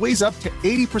control and weighs up to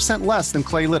 80% less than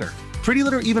clay litter. Pretty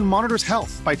Litter even monitors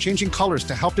health by changing colors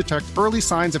to help detect early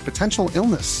signs of potential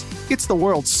illness. It's the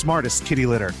world's smartest kitty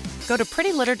litter. Go to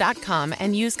prettylitter.com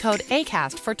and use code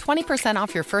ACAST for 20%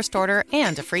 off your first order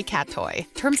and a free cat toy.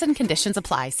 Terms and conditions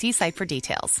apply. See site for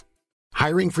details.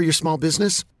 Hiring for your small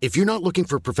business? If you're not looking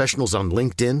for professionals on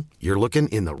LinkedIn, you're looking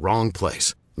in the wrong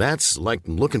place. That's like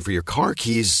looking for your car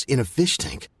keys in a fish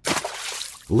tank.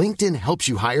 LinkedIn helps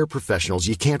you hire professionals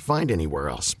you can't find anywhere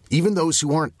else, even those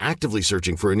who aren't actively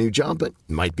searching for a new job but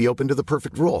might be open to the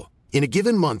perfect role. In a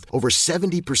given month, over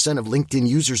 70% of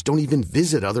LinkedIn users don't even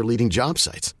visit other leading job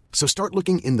sites. So start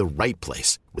looking in the right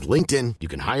place. With LinkedIn, you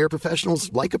can hire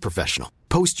professionals like a professional.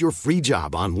 Post your free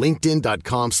job on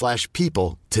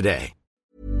linkedin.com/people today.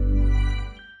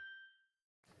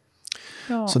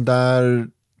 Ja. Så där,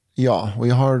 ja, och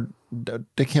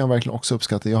det kan jag verkligen också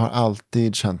uppskatta. Jag har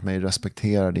alltid känt mig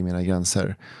respekterad i mina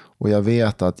gränser. Och jag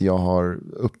vet att jag har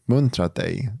uppmuntrat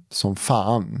dig som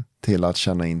fan till att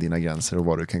känna in dina gränser och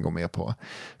vad du kan gå med på.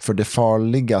 För det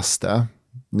farligaste,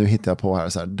 nu hittar jag på här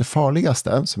så här, det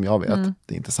farligaste som jag vet,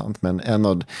 det är inte sant, men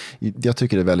jag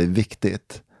tycker det är väldigt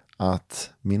viktigt att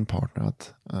min partner,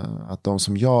 att de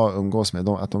som jag umgås med,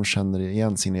 att de känner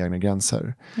igen sina egna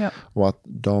gränser. Ja. Och att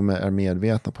de är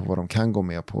medvetna på vad de kan gå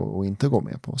med på och inte gå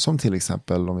med på. Som till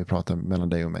exempel om vi pratar mellan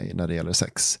dig och mig när det gäller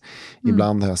sex.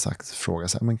 Ibland har jag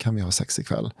frågat så här, men kan vi ha sex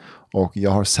ikväll? Och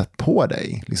jag har sett på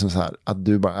dig liksom så här, att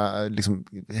du bara liksom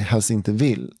helst inte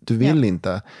vill. Du vill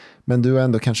inte, men du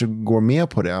ändå kanske går med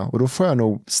på det. Och då får jag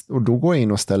nog, och då går jag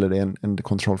in och ställer dig en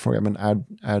kontrollfråga. Men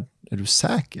är du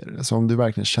säker? Alltså om du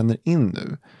verkligen känner in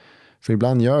nu. För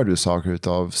ibland gör du saker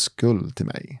utav skuld till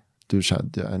mig. Du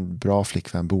känner en bra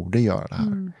flickvän borde göra det här.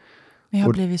 Men jag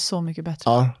har blivit så mycket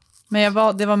bättre. Ja.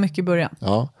 Men det var mycket i början.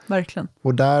 Ja. Verkligen.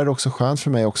 Och där är det också skönt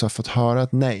för mig också att få höra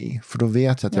ett nej. För då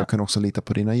vet jag att jag kan också lita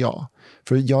på dina ja.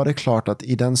 För det är klart att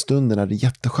i den stunden är det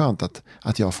jätteskönt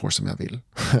att jag får som jag vill.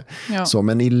 Ja. Så,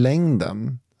 men i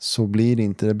längden så blir det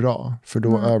inte det bra. För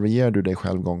då överger du dig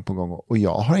själv gång på gång. Och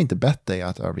jag har inte bett dig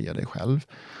att överge dig själv.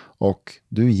 Och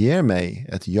du ger mig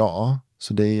ett ja.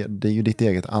 Så det är ju ditt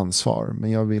eget ansvar.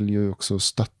 Men jag vill ju också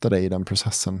stötta dig i den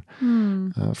processen.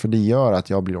 För det gör att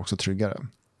jag blir också tryggare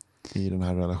i den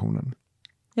här relationen.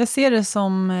 Jag ser det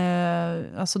som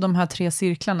alltså de här 3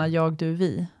 cirklarna, jag, du,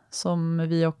 vi. Som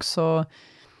vi också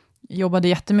jobbade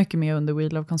jättemycket med under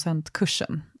Wheel of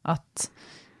Consent-kursen. Att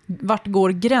vart går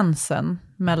gränsen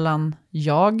mellan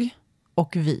jag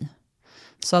och vi?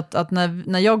 Så att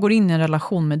när jag går in i en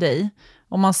relation med dig,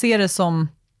 om man ser det som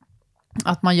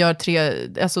att man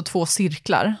gör 2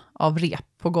 cirklar av rep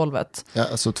på golvet. Ja,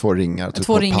 alltså 2 ringar, typ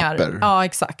 2 ringar. Papper. Ja,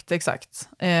 exakt.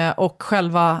 Och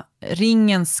själva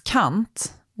ringens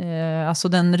kant, alltså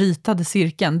den ritade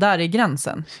cirkeln, där är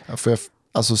gränsen. Ja,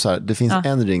 alltså så här, det finns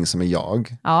en ring som är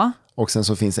jag. Ja. Och sen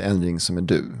så finns det en ring som är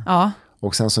du. Ja.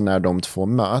 Och sen så när de 2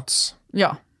 möts.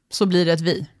 Ja, så blir det ett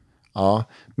vi. Ja,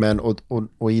 men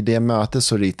och i det mötet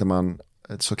så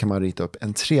kan man rita upp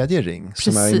en 3:e ring.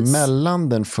 Precis. Som är mellan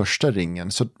den första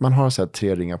ringen. Så man har så här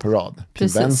 3 ringar på rad.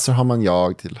 Precis. Till vänster har man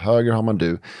jag, till höger har man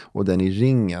du. Och den i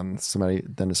ringen,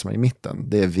 den som är i mitten,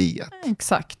 det är viet.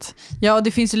 Exakt. Ja,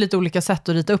 det finns ju lite olika sätt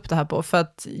att rita upp det här på. För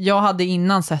att jag hade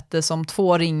innan sett det som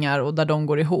 2 ringar och där de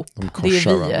går ihop. Det är viet.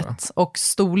 Varandra. Och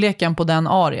storleken på den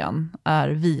arean är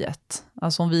viet.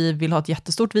 Alltså om vi vill ha ett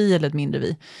jättestort vi eller ett mindre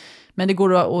vi. Men det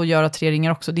går att göra 3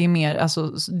 ringar också. Det är mer,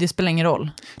 alltså, det spelar ingen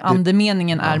roll.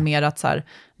 Andemeningen är mer att så här,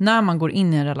 när man går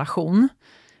in i en relation,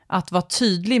 att vara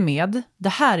tydlig med, det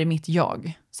här är mitt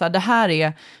jag. Så här, det här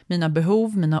är mina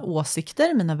behov, mina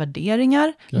åsikter, mina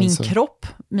värderingar, gränser. min kropp,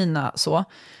 mina så.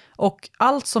 Och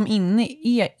allt som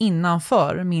är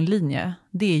innanför min linje,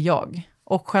 det är jag.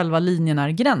 Och själva linjen är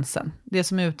gränsen. Det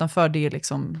som är utanför, det är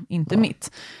liksom inte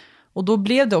mitt. Och då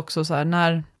blev det också så här,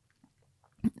 när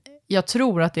jag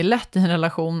tror att det är lätt i en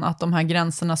relation att de här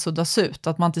gränserna suddas ut.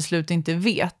 Att man till slut inte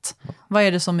vet, vad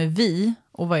är det som är vi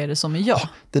och vad är det som är jag.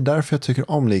 Det är därför jag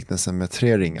tycker om liknelsen med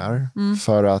 3 ringar.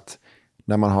 För att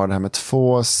när man har det här med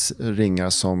 2 ringar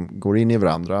som går in i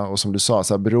varandra. Och som du sa,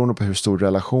 så här, beroende på hur stor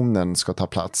relationen ska ta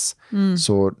plats.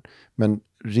 Men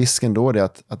risken då är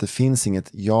att det finns inget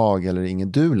jag eller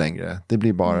inget du längre. Det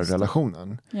blir bara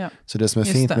relationen. Ja. Så det som är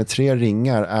fint med 3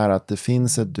 ringar är att det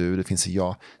finns ett du, det finns ett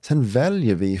jag. Sen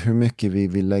väljer vi hur mycket vi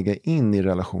vill lägga in i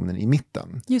relationen i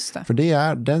mitten. Just det.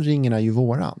 För den ringen är ju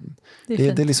våran.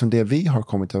 Det är liksom det vi har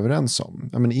kommit överens om.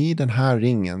 Ja, men i den här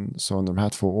ringen, så under de här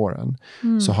 2 åren,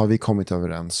 så har vi kommit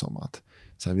överens om att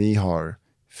så här, vi har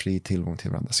fri tillgång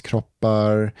till varandras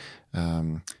kroppar.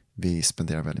 Vi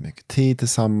spenderar väldigt mycket tid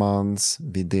tillsammans.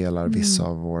 Vi delar vissa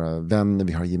av våra vänner.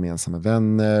 Vi har gemensamma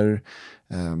vänner.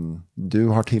 Du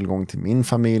har tillgång till min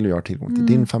familj och jag har tillgång till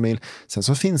din familj. Sen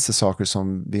så finns det saker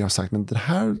som vi har sagt, men det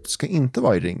här ska inte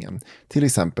vara i ringen. Till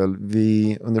exempel,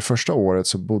 under första året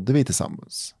så bodde vi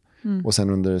tillsammans. Och sen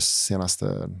under de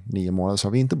senaste 9 månader så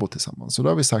har vi inte bott tillsammans. Så då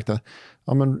har vi sagt att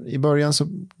men i början så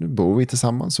bor vi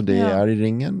tillsammans och det är i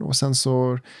ringen. Och sen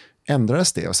så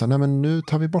ändrades det och sa, nej men nu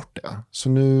tar vi bort det. Så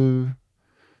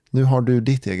nu har du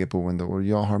ditt eget boende och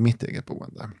jag har mitt eget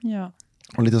boende. Ja.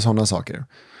 Och lite sådana saker.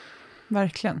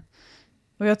 Verkligen.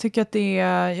 Och jag tycker att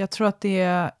jag tror att det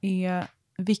är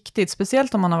viktigt,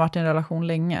 speciellt om man har varit i en relation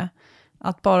länge,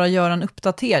 att bara göra en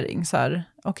uppdatering. Så här,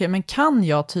 okej, men kan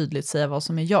jag tydligt säga vad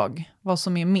som är jag? Vad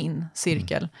som är min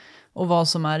cirkel? Och vad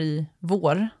som är i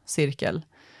vår cirkel?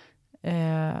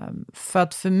 För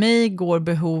att för mig går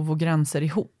behov och gränser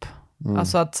ihop.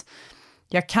 Alltså att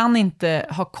jag kan inte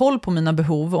ha koll på mina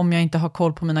behov om jag inte har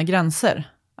koll på mina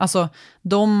gränser. Alltså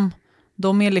de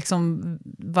är liksom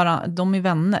de är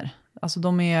vänner. Alltså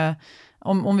de är,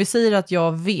 om vi säger att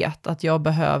jag vet att jag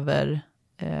behöver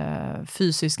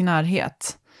fysisk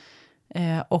närhet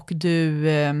och du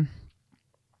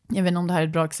jag vet inte om det här är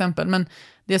ett bra exempel, men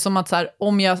det är som att så här,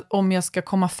 om jag ska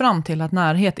komma fram till att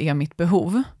närhet är mitt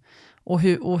behov och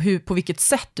hur på vilket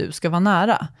sätt du ska vara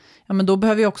nära, ja, men då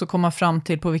behöver jag också komma fram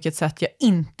till på vilket sätt jag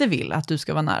inte vill att du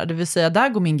ska vara nära. Det vill säga, där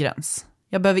går min gräns.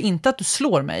 Jag behöver inte att du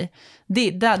slår mig.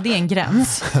 Det är en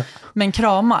gräns. Men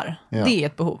kramar, det är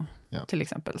ett behov, till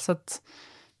exempel. Så att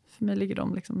för mig ligger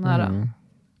de liksom nära.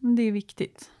 Det är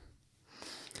viktigt.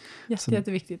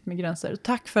 Jätteviktigt med gränser.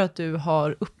 Tack för att du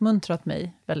har uppmuntrat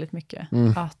mig väldigt mycket.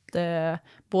 Att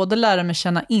både lära mig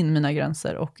känna in mina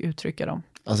gränser och uttrycka dem.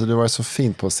 Alltså det var så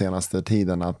fint på senaste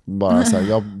tiden att bara så här,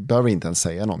 jag behöver inte ens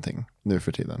säga någonting nu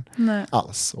för tiden. Nej.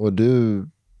 Alls. Och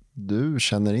du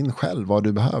känner in själv vad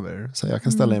du behöver. Så jag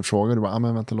kan ställa en fråga och du bara,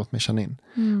 men vänta, låt mig känna in.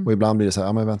 Och ibland blir det så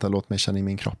här, men vänta, låt mig känna in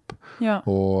min kropp. Ja.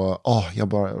 Och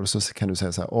och så kan du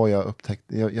säga så här, jag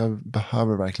upptäckte, jag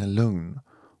behöver verkligen lugn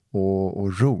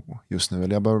och ro just nu.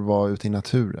 Eller jag behöver vara ute i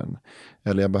naturen.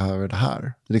 Eller jag behöver det här.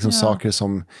 Det är liksom saker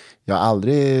som jag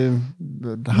aldrig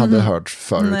hade hört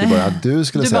förut. Det bara att du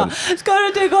skulle säga... Bara, ska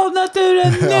du tycka om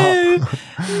naturen nu?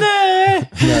 Nej!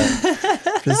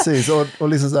 Precis. Och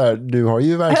liksom så här, du har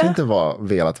ju verkligen inte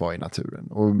velat vara i naturen.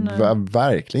 Och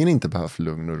verkligen inte behövt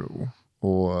lugn och ro.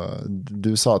 Och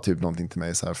du sa typ någonting till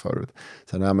mig så här förut.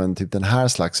 Så här, men typ den här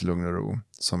slags lugn och ro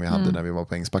som vi hade när vi var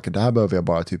på Ängsbacka, det här behöver jag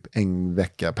bara typ 1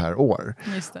 vecka per år.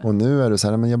 Och nu är det så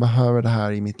här, men jag behöver det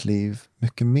här i mitt liv,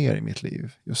 mycket mer i mitt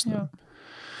liv just nu. Ja.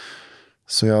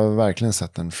 Så jag har verkligen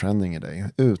sett en förändring i dig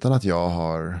utan att jag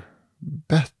har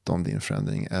bett om din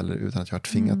förändring eller utan att jag har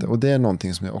tvingat det. Och det är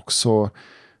någonting som jag också,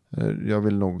 jag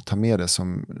vill nog ta med det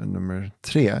som nummer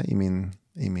 3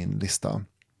 i min lista.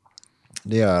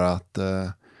 Det är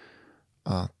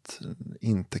att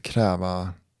inte kräva,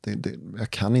 jag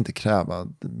kan inte kräva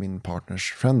min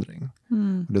partners förändring.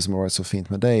 Och det som har varit så fint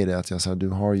med dig är att jag sa, du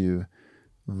har ju,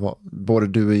 både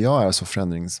du och jag är så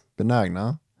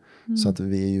förändringsbenägna. Så att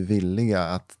vi är ju villiga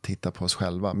att titta på oss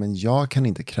själva. Men jag kan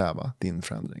inte kräva din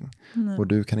förändring. Och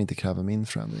du kan inte kräva min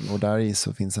förändring. Och där i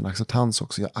så finns en acceptans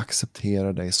också. Jag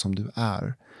accepterar dig som du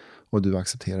är. Och du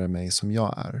accepterar mig som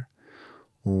jag är.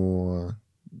 Och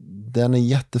den är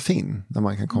jättefin när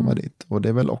man kan komma dit. Och det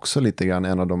är väl också lite grann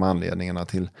en av de anledningarna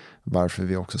till varför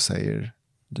vi också säger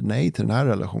nej till den här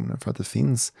relationen. För att det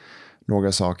finns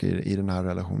några saker i den här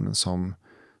relationen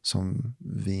som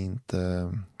vi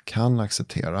inte kan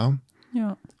acceptera.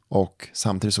 Ja. Och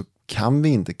samtidigt så kan vi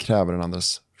inte kräva den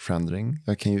andras förändring.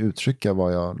 Jag kan ju uttrycka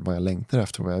vad jag längtar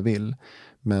efter och vad jag vill.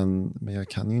 Men jag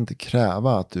kan ju inte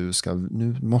kräva att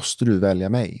nu måste du välja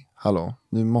mig. Hallå,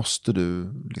 nu måste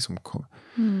du liksom...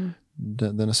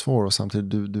 Den är svår och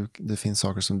samtidigt det finns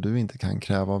saker som du inte kan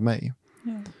kräva av mig.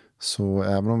 Ja. Så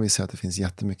även om vi ser att det finns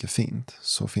jättemycket fint,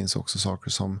 så finns också saker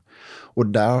som... Och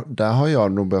där har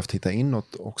jag nog behövt titta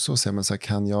inåt också och se, men så här,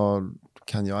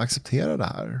 kan jag acceptera det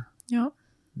här? Ja.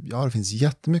 Ja, det finns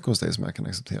jättemycket hos dig som jag kan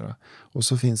acceptera. Och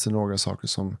så finns det några saker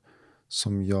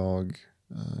som jag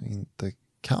inte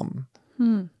kan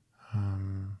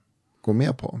gå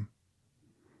med på.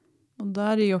 Och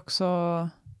där är ju också...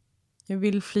 Jag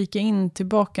vill flika in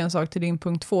tillbaka en sak till din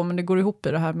punkt 2, men det går ihop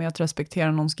i det här med att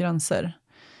respektera någons gränser.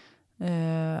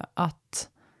 Att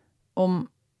om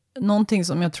någonting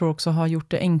som jag tror också har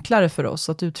gjort det enklare för oss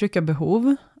att uttrycka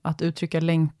behov, att uttrycka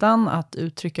längtan, att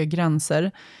uttrycka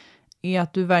gränser, är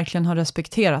att du verkligen har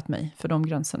respekterat mig för de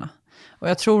gränserna. Och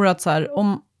jag tror att så här,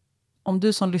 om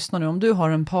du som lyssnar nu, om du har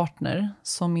en partner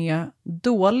som är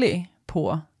dålig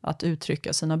på att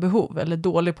uttrycka sina behov eller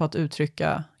dålig på att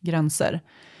uttrycka gränser,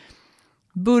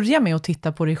 börja med att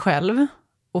titta på dig själv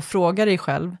och fråga dig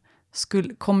själv,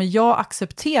 kommer jag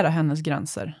acceptera hennes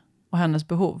gränser och hennes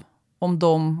behov om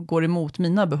de går emot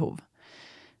mina behov?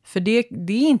 För det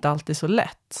är inte alltid så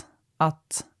lätt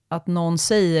att någon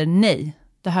säger nej,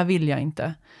 det här vill jag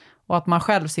inte. Och att man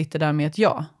själv sitter där med ett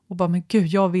ja. Och bara, men gud,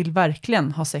 jag vill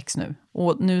verkligen ha sex nu.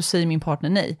 Och nu säger min partner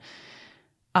nej.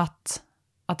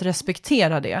 Att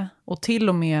respektera det och till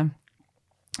och med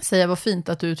säga vad fint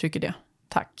att du uttrycker det.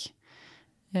 Tack.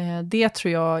 Det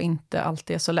tror jag inte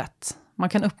alltid är så lätt. Man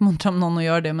kan uppmuntra någon att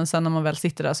göra det, men sen när man väl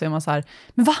sitter där så är man så här,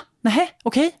 men va? Nej,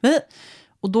 okej.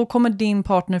 Och då kommer din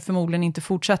partner förmodligen inte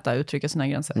fortsätta uttrycka sina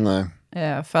gränser.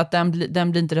 Nej. För att den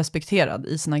blir inte respekterad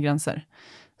i sina gränser.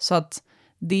 Så att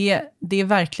det är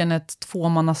verkligen ett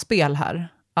tvåmannaspel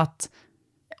här. Att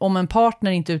om en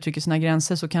partner inte uttrycker sina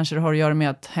gränser så kanske det har att göra med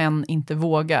att hen inte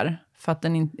vågar. För att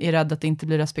den är rädd att inte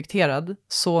bli respekterad.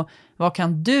 Så vad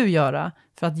kan du göra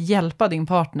för att hjälpa din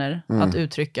partner att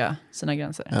uttrycka sina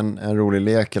gränser? En rolig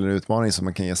lek eller utmaning som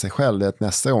man kan ge sig själv, det är att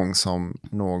nästa gång som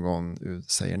någon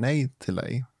säger nej till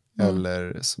dig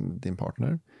eller som din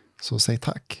partner, så säg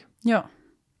tack. Ja.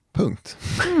 Punkt.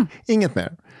 Inget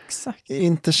mer. Exakt.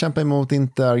 Inte kämpa emot,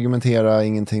 inte argumentera,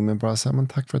 ingenting, men bara säga, men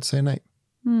tack för att du säger nej.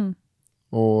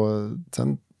 Och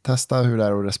sen testa hur det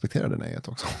är att respektera det nejet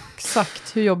också.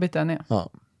 Exakt, hur jobbigt den är. Ja.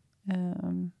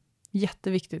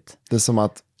 Jätteviktigt. Det är som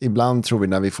att ibland tror vi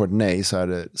när vi får ett nej så är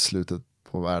det slutet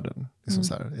på världen. Liksom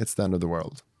så här, it's the end of the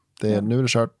world. Nu är det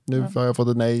kört, nu har jag fått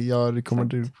ett nej, jag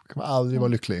kommer aldrig vara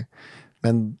lycklig.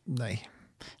 Men nej.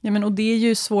 Ja, men och det är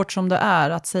ju svårt som det är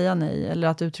att säga nej eller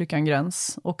att uttrycka en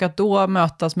gräns. Och att då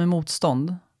mötas med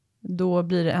motstånd, då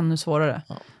blir det ännu svårare.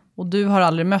 Ja. Och du har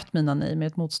aldrig mött mina nej med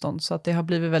ett motstånd, så att det har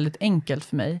blivit väldigt enkelt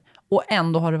för mig. Och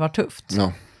ändå har det varit tufft.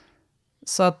 Ja.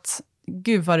 Så att,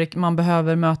 gud vad man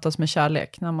behöver mötas med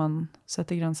kärlek när man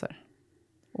sätter gränser.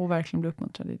 Och verkligen bli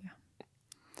uppmuntrad i det.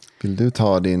 Vill du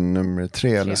ta din nummer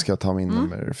 3 eller ska jag ta min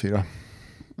nummer 4?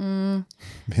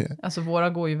 Alltså våra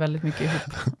går ju väldigt mycket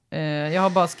ihop. Jag har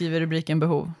bara skrivit rubriken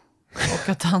behov. Och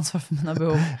att ta ansvar för mina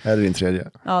behov. Är det din 3?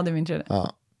 Ja, det är min 3.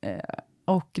 Ja.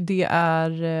 Och det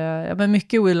är men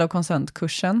mycket Will of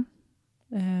Consent-kursen.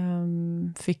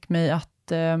 Fick mig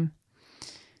att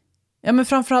men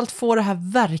framförallt få det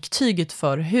här verktyget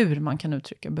för hur man kan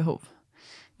uttrycka behov.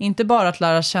 Inte bara att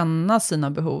lära känna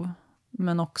sina behov,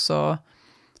 men också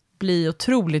bli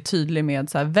otroligt tydlig med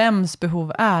så här, vems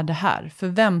behov är det här? För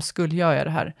vem skulle jag göra det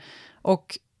här?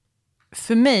 Och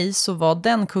för mig så var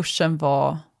den kursen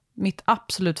mitt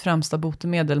absolut främsta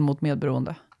botemedel mot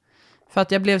medberoende. För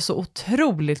att jag blev så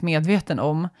otroligt medveten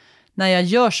om när jag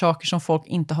gör saker som folk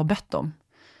inte har bett om.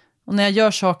 Och när jag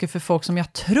gör saker för folk som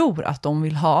jag tror att de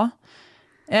vill ha.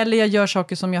 Eller jag gör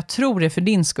saker som jag tror är för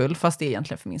din skull, fast det är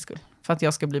egentligen för min skull. För att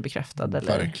jag ska bli bekräftad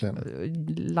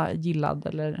eller gillad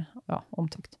eller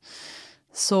omtyckt.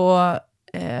 Så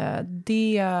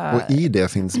det... Och i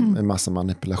det finns en massa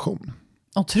manipulation.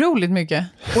 Otroligt mycket.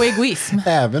 Och egoism.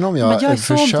 Även om jag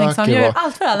försöker gör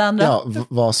allt för alla andra.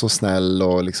 Vara så snäll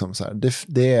och liksom så här.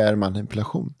 Det är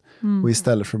manipulation. Och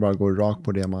istället för att bara gå rakt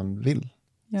på det man vill.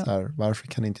 Ja. Så här, varför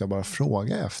kan inte jag bara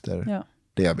fråga efter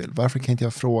det jag vill? Varför kan inte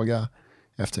jag fråga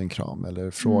efter en kram?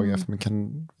 Eller fråga efter,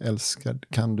 men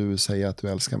kan du säga att du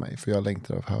älskar mig? För jag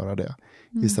längtar att höra det.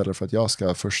 Istället för att jag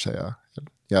ska först säga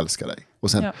jag älskar dig.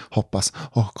 Och sen hoppas,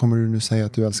 kommer du nu säga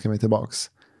att du älskar mig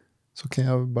tillbaks? Så kan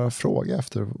jag bara fråga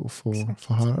efter och få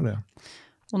höra det.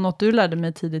 Och något du lärde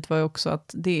mig tidigt var ju också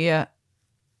att det är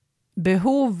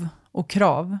behov och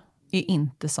krav är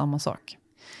inte samma sak.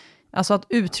 Alltså att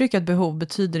uttrycka ett behov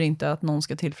betyder inte att någon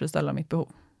ska tillfredsställa mitt behov.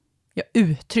 Jag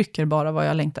uttrycker bara vad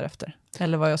jag längtar efter.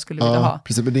 Eller vad jag skulle vilja ha.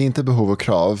 Precis, men det är inte behov och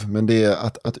krav. Men det är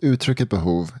att uttrycka ett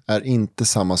behov är inte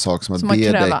samma sak som att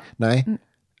be dig. Nej,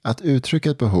 att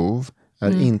uttrycka ett behov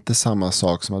är inte samma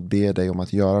sak som att be dig om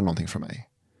att göra någonting för mig.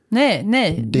 Nej, det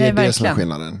är det verkligen. som är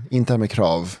skillnaden. Inte med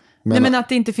krav. Men att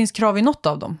det inte finns krav i något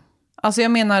av dem. Alltså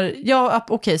jag menar,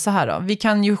 okej, så här då. Vi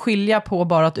kan ju skilja på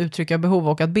bara att uttrycka behov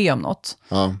och att be om något.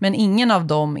 Ja. Men ingen av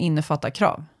dem innefattar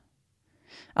krav.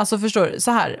 Alltså förstår du,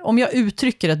 så här. Om jag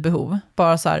uttrycker ett behov,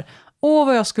 bara så här,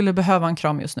 vad jag skulle behöva en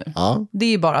kram just nu. Ja. Det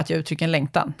är bara att jag uttrycker en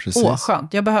längtan.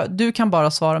 Skönt. Du kan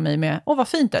bara svara mig med, vad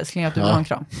fint älskling att du vill ha en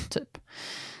kram. Typ.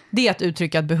 Det är att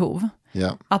uttrycka ett behov.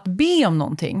 Ja. Att be om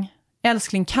någonting,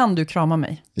 älskling kan du krama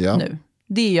mig nu.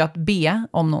 Det är ju att be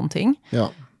om någonting. Ja.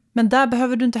 Men där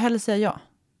behöver du inte heller säga ja.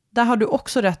 Där har du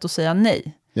också rätt att säga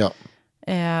nej. Ja.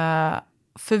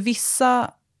 För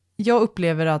vissa, jag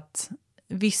upplever att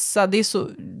vissa, det är så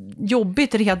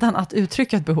jobbigt redan att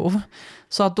uttrycka ett behov.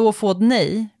 Så att då få ett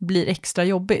nej blir extra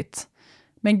jobbigt.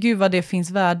 Men gud vad det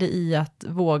finns värde i att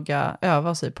våga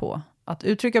öva sig på. Att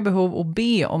uttrycka behov och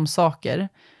be om saker.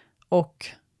 Och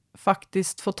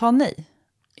faktiskt få ta nej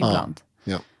ibland.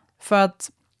 Ja. För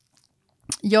att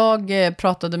jag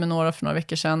pratade med några för några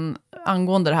veckor sedan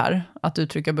angående det här, att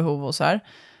uttrycka behov och så här.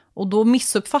 Och då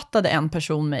missuppfattade en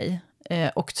person mig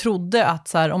och trodde att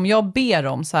så här, om jag ber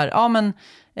om så här,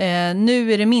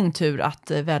 nu är det min tur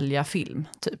att välja film,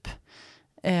 typ.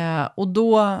 Och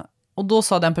då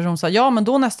sa den personen så här, men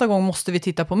då nästa gång måste vi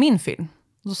titta på min film.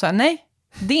 Och då sa jag, nej,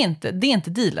 det är inte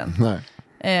dealen.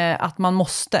 Nej. Att man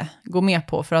måste gå med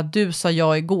på, för att du sa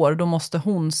ja igår, då måste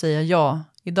hon säga ja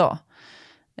idag.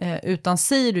 Utan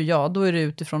säger du ja, då är det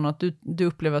utifrån att du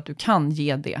upplever att du kan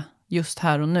ge det just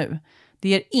här och nu. Det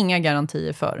ger inga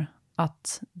garantier för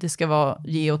att det ska vara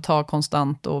ge och ta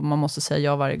konstant och man måste säga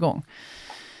ja varje gång.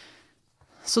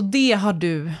 Så det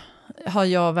har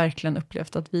jag verkligen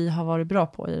upplevt att vi har varit bra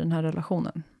på i den här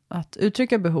relationen. Att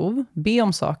uttrycka behov, be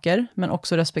om saker, men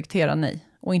också respektera nej.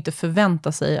 Och inte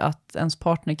förvänta sig att ens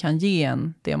partner kan ge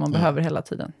en det man behöver hela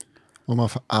tiden. Och man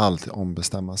får alltid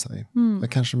ombestämma sig.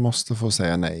 Jag kanske måste få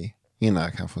säga nej innan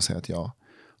jag kan få säga ett ja.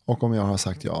 Och om jag har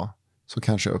sagt ja så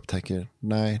kanske jag upptäcker,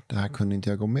 nej, det här kunde inte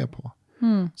jag gå med på.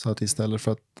 Så att istället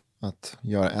för att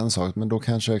göra en sak, men då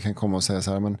kanske jag kan komma och säga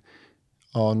så här, men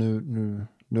ja, nu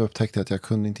upptäckte jag att jag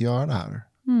kunde inte göra det här.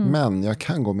 Men jag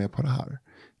kan gå med på det här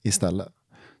istället.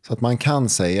 Så att man kan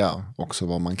säga också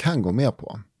vad man kan gå med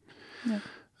på. Ja.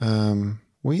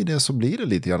 Och i det så blir det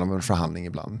lite grann av en förhandling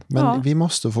ibland. Men vi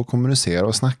måste få kommunicera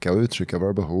och snacka och uttrycka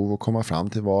våra behov och komma fram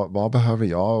till vad behöver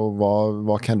jag och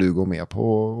vad kan du gå med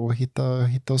på och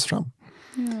hitta oss fram.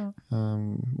 Ja.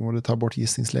 Och det tar bort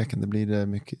gissningsleken,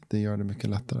 det gör det mycket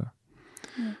lättare.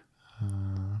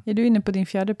 Ja. Är du inne på din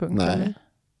 4:e punkt? Nej. Eller?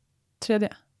 3:e?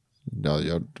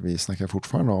 Ja, vi snackar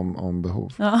fortfarande om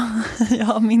behov. Ja,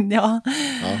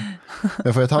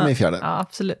 Jag får ta min 4:e. Ja,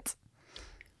 absolut.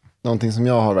 Någonting som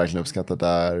jag har verkligen uppskattat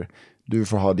är du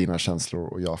får ha dina känslor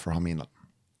och jag får ha mina.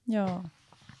 Ja.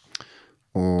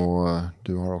 Och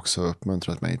du har också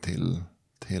uppmuntrat mig till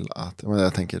att,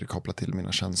 jag tänker koppla till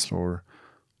mina känslor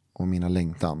och mina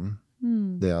längtan.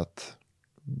 Det är att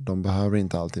de behöver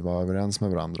inte alltid vara överens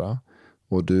med varandra.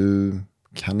 Och du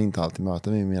kan inte alltid möta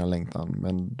mig i mina längtan.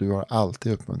 Men du har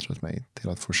alltid uppmuntrat mig till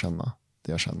att få känna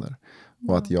det jag känner.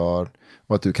 Och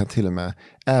att du kan till och med,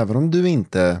 även om du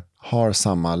inte har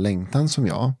samma längtan som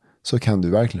jag, så kan du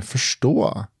verkligen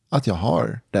förstå att jag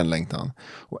har den längtan.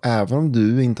 Och även om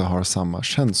du inte har samma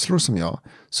känslor som jag,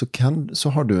 så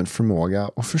har du en förmåga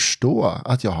att förstå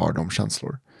att jag har de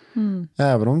känslor.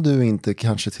 Även om du inte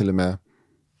kanske till och med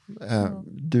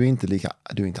du är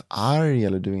inte arg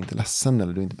eller du är inte ledsen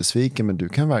eller du är inte besviken, men du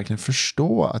kan verkligen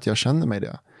förstå att jag känner mig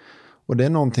det. Och det är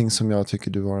någonting som jag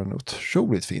tycker du har en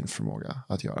otroligt fin förmåga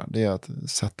att göra. Det är att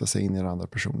sätta sig in i den andra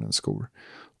personens skor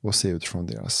och se utifrån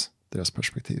deras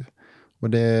perspektiv. Och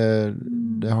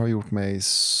det har gjort mig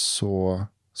så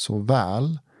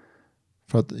väl.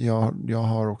 För att jag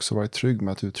har också varit trygg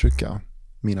med att uttrycka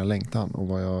mina längtan och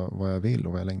vad jag vill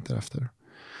och vad jag längtar efter.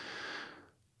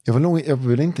 Jag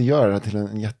vill inte göra det till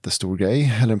en jättestor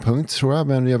grej eller en punkt, tror jag.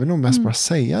 Men jag vill nog mest bara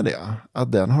säga det.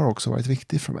 Att den har också varit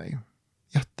viktig för mig.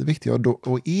 Jätteviktig.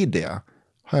 Och i det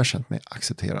har jag känt mig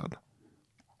accepterad.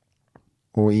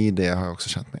 Och i det har jag också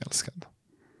känt mig älskad.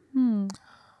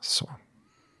 Så.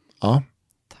 Ja.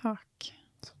 Tack.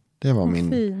 Det var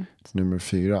min nummer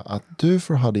 4. Att du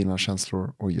får ha dina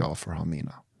känslor och jag får ha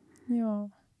mina. Ja.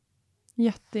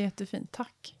 Jättefint.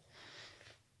 Tack.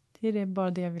 Det är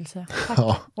bara det jag vill säga. Tack.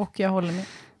 Ja. Och jag håller med.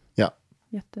 Ja.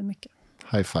 Jättemycket.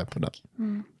 High five på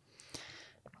den.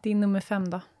 Din nummer 5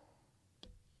 då?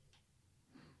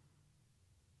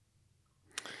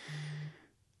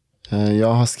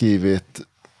 Jag har skrivit: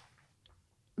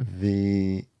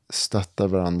 vi stöttar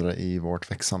varandra i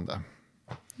vårt växande.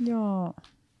 Ja.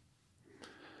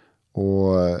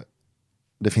 Och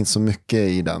det finns så mycket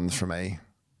i den för mig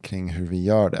kring hur vi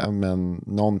gör det. Men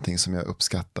någonting som jag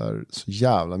uppskattar så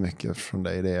jävla mycket från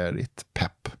dig, det är ditt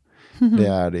pepp. Det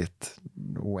är ditt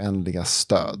oändliga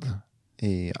stöd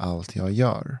i allt jag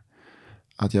gör.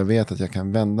 Att jag vet att jag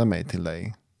kan vända mig till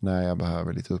dig när jag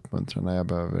behöver lite uppmuntran, när jag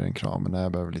behöver en kram, när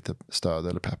jag behöver lite stöd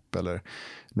eller pepp eller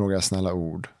några snälla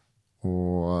ord.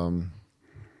 Och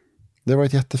det har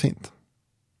varit jättefint.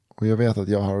 Och jag vet att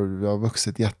jag har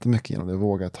vuxit jättemycket genom det.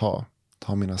 Våga ta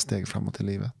mina steg framåt i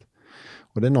livet.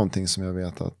 Och det är någonting som jag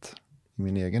vet att i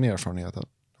min egen erfarenhet att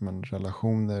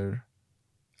relationer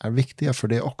är viktiga för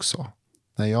det också.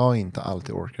 När jag inte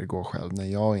alltid orkar gå själv, när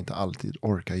jag inte alltid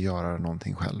orkar göra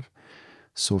någonting själv,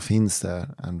 så finns det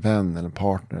en vän eller en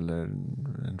partner eller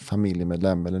en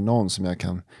familjemedlem eller någon som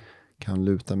jag kan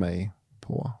luta mig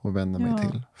på och vända mig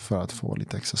till för att få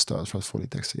lite extra stöd, för att få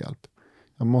lite extra hjälp.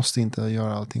 Jag måste inte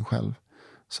göra allting själv.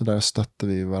 Så där stöttar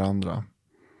vi varandra.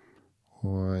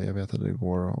 Och jag vet att det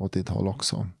går åt ditt håll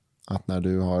också. Att när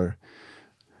du har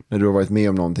varit med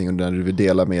om någonting och när du vill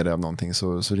dela med dig av någonting,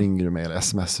 så ringer du mig eller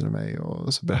smsar du mig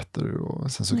och så berättar du.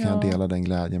 Och sen så kan jag dela den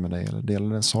glädjen med dig eller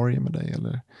dela den sorgen med dig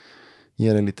eller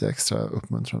ge dig lite extra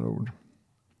uppmuntrande ord.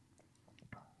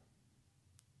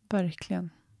 Verkligen.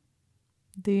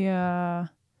 Det är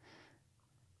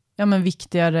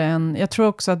viktigare än... Jag tror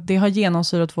också att det har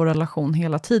genomsyrat vår relation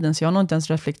hela tiden. Så jag har nog inte ens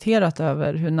reflekterat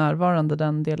över hur närvarande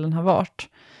den delen har varit.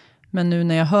 Men nu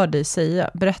när jag hör dig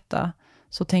berätta,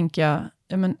 så tänker jag,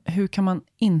 hur kan man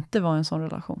inte vara i en sån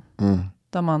relation?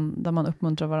 Där man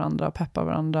uppmuntrar varandra, peppar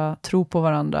varandra, tror på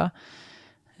varandra.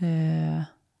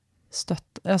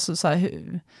 Alltså så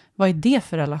här, vad är det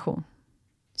för relation?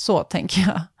 Så tänker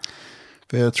jag.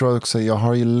 För jag tror också, jag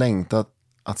har ju längtat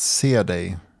att se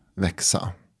dig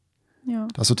växa. Ja.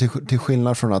 Alltså till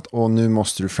skillnad från att nu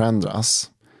måste du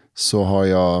förändras, så har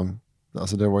jag,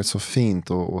 alltså det har varit så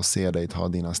fint att se dig ta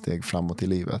dina steg framåt i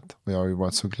livet. Och jag har ju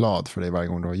varit så glad för dig varje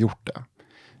gång du har gjort det.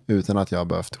 Utan att jag har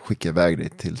behövt skicka iväg dig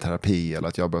till terapi, eller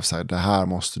att jag har behövt säga det här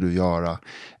måste du göra.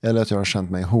 Eller att jag har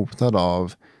känt mig hotad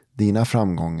av dina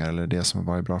framgångar eller det som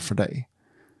har varit bra för dig.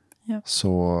 Ja.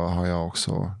 Så har jag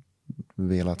också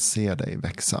velat se dig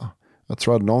växa. Jag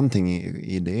tror att någonting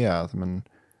i det är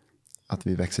att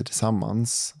vi växer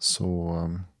tillsammans.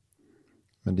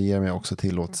 Men det ger mig också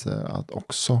tillåtelse att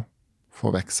också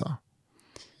få växa.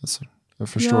 Alltså, jag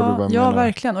förstår du vad jag menar? Ja,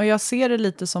 verkligen. Och jag ser det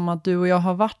lite som att du och jag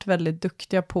har varit väldigt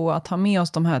duktiga på att ha med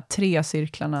oss de här 3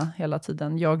 cirklarna hela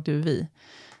tiden. Jag, du, vi.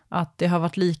 Att det har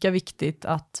varit lika viktigt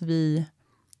att vi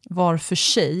var för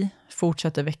sig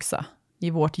fortsätter växa i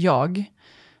vårt jag.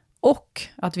 Och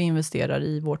att vi investerar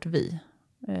i vårt vi.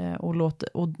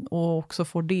 Och också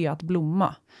får det att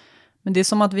blomma. Men det är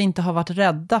som att vi inte har varit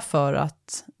rädda för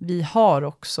att vi har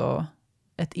också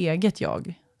ett eget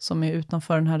jag som är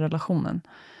utanför den här relationen.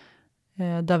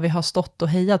 Där vi har stått och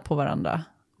hejat på varandra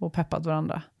och peppat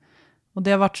varandra. Och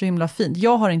det har varit så himla fint.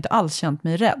 Jag har inte alls känt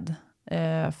mig rädd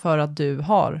för att du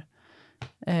har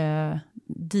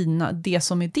det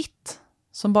som är ditt.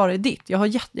 Som bara är ditt.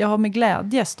 Jag har med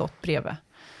glädje stått bredvid.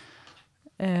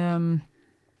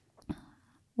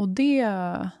 Och det...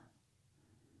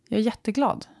 Jag är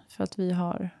jätteglad för att vi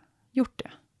har gjort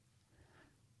det.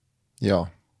 Ja,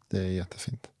 det är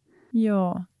jättefint.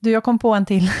 Ja, jag kom på en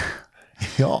till.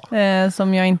 Ja.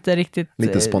 Som jag inte riktigt...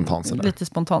 Lite spontant sådär. Lite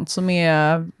spontant, som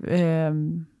är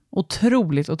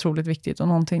otroligt, otroligt viktigt. Och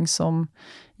någonting som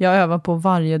jag övar på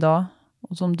varje dag.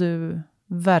 Och som du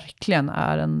verkligen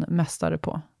är en mästare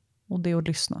på. Och det är att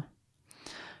lyssna.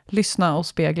 Lyssna och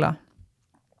spegla.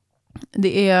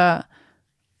 Det är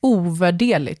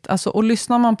ovärderligt. Alltså, och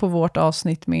lyssnar man på vårt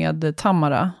avsnitt med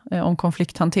Tamara om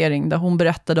konflikthantering, där hon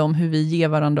berättade om hur vi ger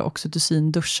varandra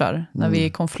oxytocin-duschar när vi är i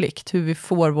konflikt, hur vi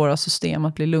får våra system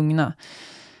att bli lugna,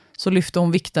 så lyfte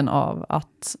hon vikten av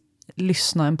att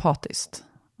lyssna empatiskt.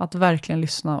 Att verkligen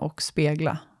lyssna och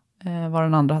spegla vad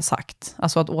den andra har sagt.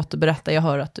 Alltså att återberätta, jag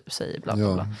hör att du säger bla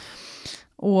bla bla.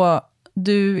 Och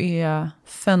du är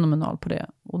fenomenal på det.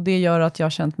 Och det gör att jag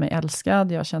har känt mig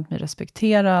älskad, jag har känt mig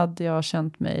respekterad, jag har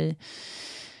känt mig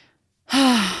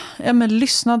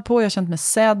lyssnad på, jag har känt mig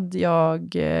sedd,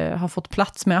 jag har fått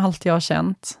plats med allt jag har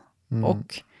känt.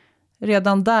 Och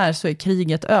redan där så är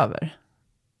kriget över.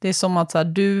 Det är som att så här,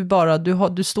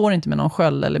 du står inte med någon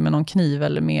sköld eller med någon kniv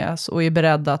eller med, och är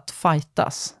beredd att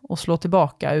fightas och slå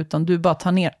tillbaka, utan du bara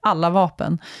tar ner alla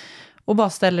vapen och bara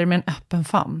ställer dig med en öppen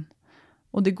famn.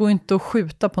 Och det går inte att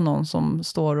skjuta på någon som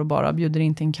står och bara bjuder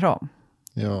in till en kram.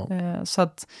 Ja. Så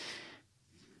att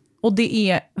Och det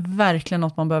är verkligen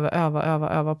något man behöver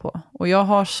öva på. Och jag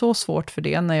har så svårt för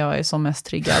det när jag är som mest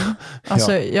triggad.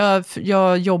 Alltså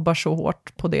jag jobbar så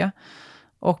hårt på det.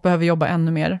 Och behöver jobba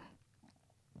ännu mer.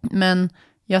 Men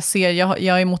jag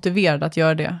är motiverad att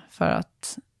göra det. För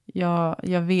att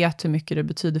jag vet hur mycket det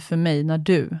betyder för mig när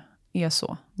du är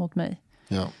så mot mig.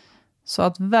 Ja. Så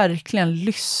att verkligen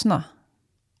lyssna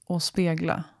och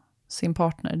spegla sin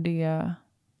partner, det är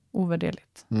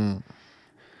ovärderligt.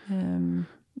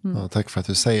 Ja, tack för att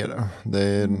du säger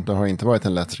det. Det har inte varit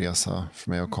en lätt resa för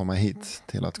mig att komma hit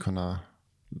till att kunna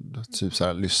typ så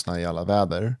här, lyssna i alla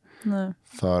väder. Nej.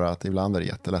 För att ibland är det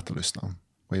jättelätt att lyssna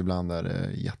och ibland är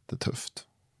det jättetufft.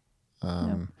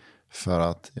 För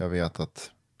att jag vet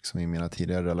att liksom i mina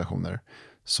tidigare relationer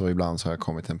så ibland så har jag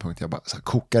kommit till en punkt där jag bara så här,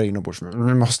 kokar inombords.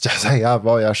 Nu måste jag säga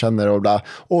vad jag känner och bla.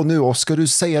 Och nu, ska du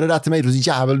säga det där till mig? Då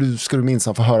jävlar, ska du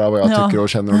minsann få höra vad jag tycker och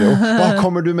känner om det. Och vad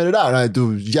kommer du med det där? Nej,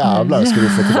 du jävlar ska du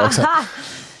få tillbaka.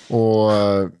 Och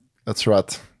jag tror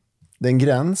att det är en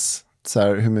gräns så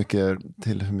här,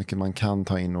 hur mycket man kan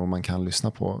ta in och man kan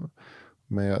lyssna på.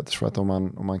 Men jag tror att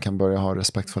om man kan börja ha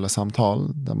respektfulla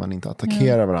samtal där man inte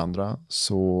attackerar varandra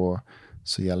så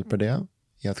hjälper det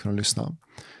i att kunna lyssna.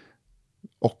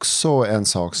 Också en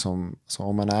sak som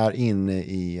om man är inne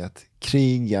i ett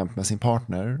krig jämt med sin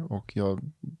partner, och jag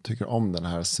tycker om den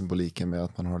här symboliken med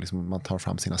att man tar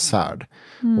fram sina svärd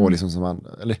och liksom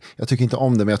jag tycker inte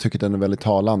om det, men jag tycker den är väldigt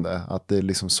talande, att det är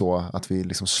liksom så att vi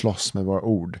liksom slåss med våra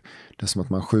ord. Det är som att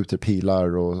man skjuter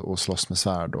pilar och slåss med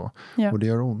svärd och det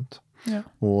gör ont. Ja.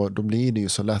 Och då blir det ju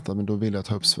så lätt att men då vill jag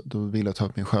ta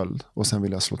upp min sköld och sen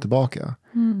vill jag slå tillbaka.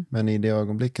 Men i det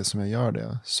ögonblicket som jag gör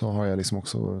det så har jag liksom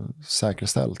också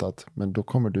säkerställt att men då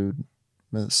kommer du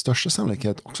med största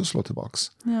sannolikhet också slå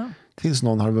tillbaks. Ja. Tills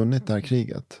någon har vunnit det här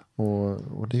kriget.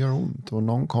 Och det gör ont och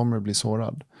någon kommer bli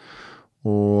sårad.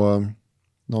 Och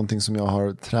någonting som jag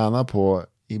har tränat på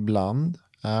ibland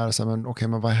är så här,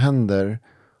 men vad händer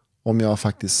om jag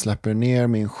faktiskt släpper ner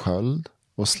min sköld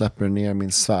och släpper ner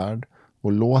min svärd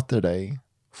och låter dig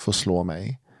få slå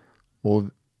mig. Och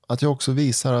att jag också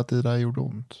visar att det där gjorde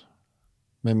ont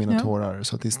med mina tårar.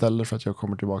 Så att istället för att jag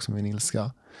kommer tillbaka med min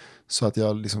ilska, så att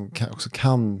jag liksom också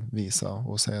kan visa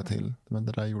och säga till, men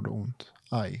det där gjorde ont.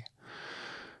 Aj.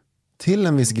 Till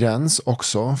en viss gräns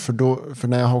också, för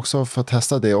när jag har också fått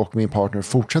testa det och min partner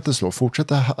fortsätter slå,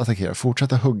 fortsätter attackera,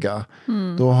 fortsätter hugga,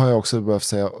 då har jag också behövt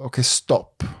säga, okej,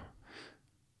 stopp.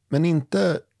 Men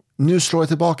inte nu slår jag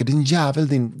tillbaka, din jävel,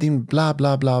 din bla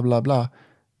bla bla bla bla.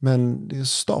 Men det är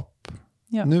stopp.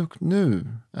 Ja. Nu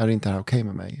är det inte det här okej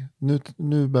med mig.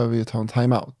 Nu behöver vi ta en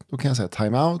timeout. Då kan jag säga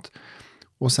timeout.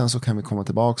 Och sen så kan vi komma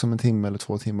tillbaka om 1 timme eller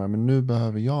 2 timmar. Men nu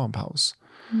behöver jag en paus.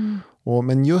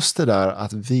 Men just det där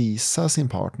att visa sin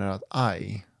partner att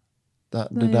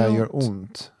det där gör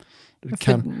ont.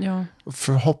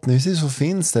 Förhoppningsvis så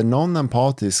finns det någon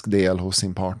empatisk del hos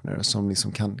sin partner som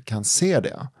liksom kan se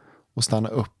det. Och stanna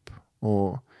upp.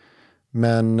 Och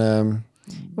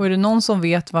är det någon som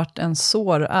vet vart en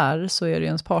sår är, så är det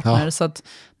ens partner. Så att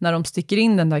när de sticker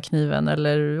in den där kniven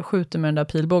eller skjuter med den där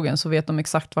pilbågen, så vet de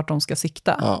exakt vart de ska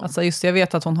sikta. Alltså just jag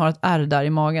vet att hon har ett ärr där i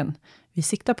magen. Vi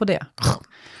siktar på det.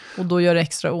 Och då gör det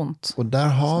extra ont. Och där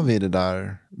har vi det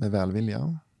där med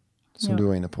välvilja som du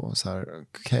var inne på. Så här,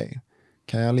 okej,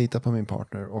 kan jag lita på min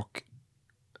partner? Och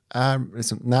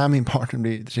när min partner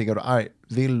blir triggad och arg,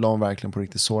 vill de verkligen på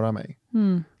riktigt såra mig?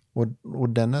 Och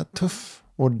den är tuff.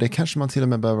 Och det kanske man till och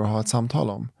med behöver ha ett samtal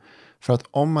om. För att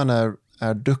om man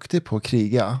är duktig på att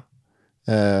kriga,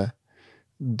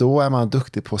 då är man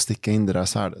duktig på att sticka in det där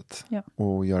svärdet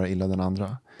och göra illa den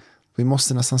andra. Vi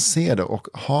måste nästan se det och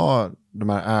ha de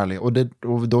här ärliga. Och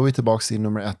då är vi tillbaka i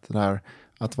nummer 1, där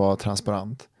att vara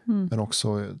transparent. Men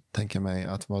också, tänker mig,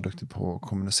 att vara duktig på att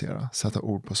kommunicera. Sätta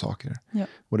ord på saker.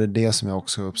 Och det är det som jag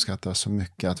också uppskattar så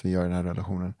mycket att vi gör i den här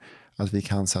relationen. Att vi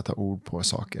kan sätta ord på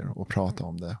saker och prata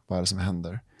om det. Vad är det som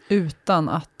händer? Utan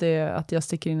att jag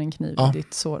sticker in en kniv i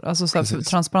ditt sår. Alltså så här,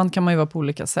 transparent kan man ju vara på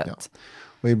olika sätt.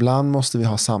 Och ibland måste vi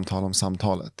ha samtal om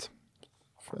samtalet.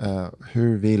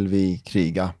 Hur vill vi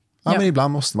kriga? Men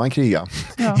ibland måste man kriga.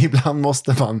 Ibland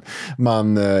måste man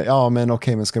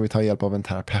men ska vi ta hjälp av en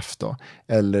terapeut då?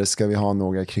 Eller ska vi ha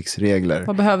några krigsregler?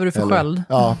 Vad behöver du för sköld?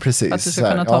 Ja, precis. Att du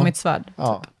ska kunna ta mitt svärd.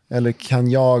 Typ. Eller kan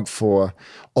jag få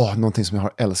någonting som jag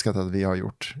har älskat att vi har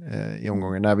gjort i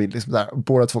omgångar, när vi liksom där,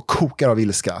 båda två kokar av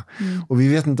ilska. Och vi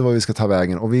vet inte vad vi ska ta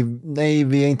vägen. Och vi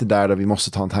är inte där vi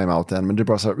måste ta en timeout än. Men det är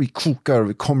bara så här, vi kokar och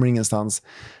vi kommer ingenstans.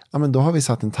 Ja, men då har vi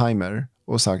satt en timer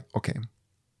och sagt, okej,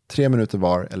 3 minuter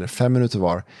var eller 5 minuter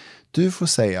var. Du får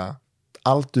säga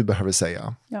allt du behöver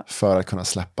säga för att kunna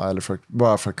släppa, eller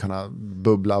bara för att kunna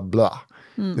bubbla bla.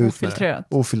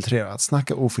 Ofiltrerat.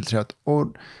 Snacka ofiltrerat. Och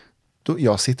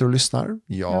jag sitter och lyssnar.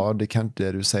 Ja,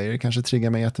 det du säger kanske triggar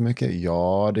mig jättemycket.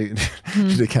 Ja,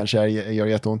 det kanske gör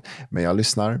jätteont. Men jag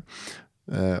lyssnar.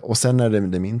 Och sen när det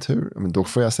är min tur, då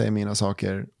får jag säga mina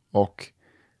saker. Och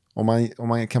om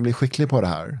man kan bli skicklig på det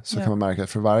här så kan man märka att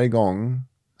för varje gång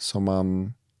som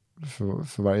man,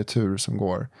 för varje tur som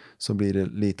går, så blir det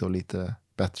lite och lite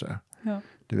bättre. Ja.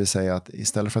 Det vill säga att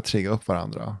istället för att trigga upp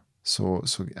varandra så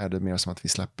är det mer som att vi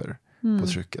släpper på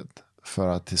trycket. För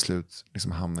att till slut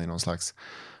liksom hamna i någon slags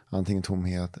antingen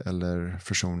tomhet eller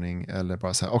försoning. Eller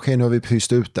bara säga, okej, nu har vi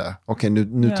pyst ut det. Okej,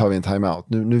 nu tar vi en timeout.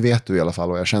 Nu vet du i alla fall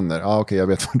vad jag känner. Okej, jag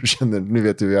vet vad du känner. Nu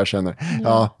vet du hur jag känner.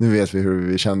 Ja, nu vet vi hur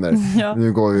vi känner.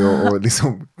 Nu går vi och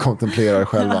liksom kontemplerar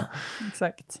själva.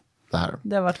 Exakt.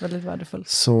 Det har varit väldigt värdefullt.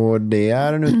 Så det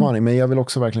är en utmaning. Men jag vill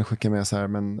också verkligen skicka med så här,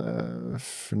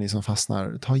 för ni som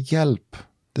fastnar, ta hjälp.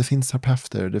 Det finns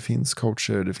terapeuter, det finns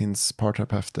coacher, det finns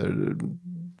parterapeuter.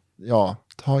 Ja,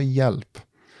 ta hjälp.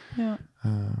 Ja.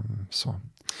 Så.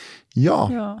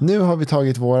 Ja, nu har vi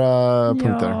tagit våra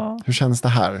punkter. Ja. Hur känns det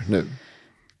här nu?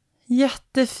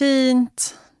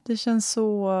 Jättefint. Det känns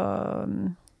så...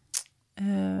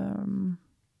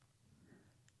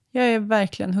 jag är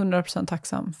verkligen 100%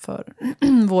 tacksam för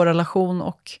vår relation.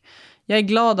 Och jag är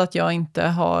glad att jag inte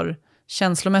har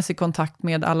känslomässig kontakt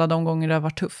med alla de gånger det har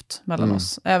varit tufft mellan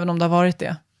oss. Även om det har varit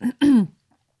det.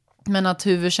 Men att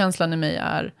huvudkänslan i mig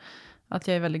är att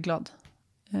jag är väldigt glad.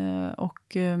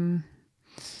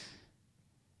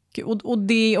 Och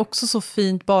det är också så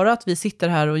fint bara att vi sitter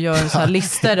här och gör så här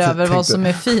listor över vad som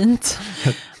är fint.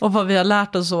 Och vad vi har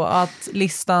lärt oss så att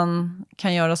listan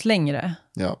kan göras längre.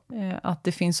 Ja. Att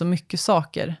det finns så mycket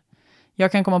saker.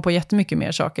 Jag kan komma på jättemycket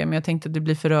mer saker, men jag tänkte att det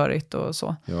blir för rörigt och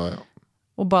så. Ja.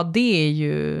 Och bara det är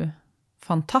ju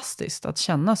fantastiskt att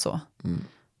känna så.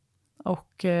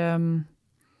 Och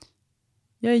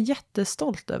jag är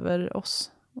jättestolt över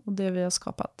oss och det vi har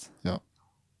skapat. Ja.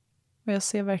 Och jag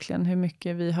ser verkligen hur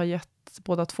mycket vi har gett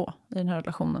båda två i den här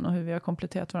relationen och hur vi har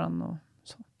kompletterat varandra och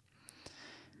så.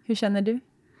 Hur känner du?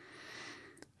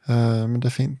 Men det är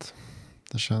fint.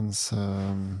 Det känns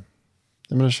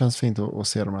det känns fint att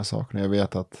se de här sakerna. Jag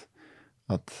vet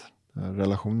att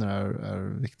relationer är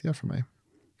viktiga för mig.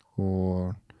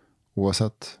 Och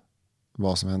oavsett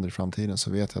vad som händer i framtiden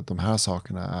så vet jag att de här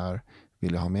sakerna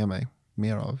vill jag ha med mig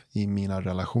mer av i mina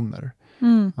relationer.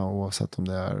 Ja, oavsett om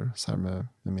det är så här med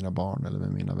mina barn eller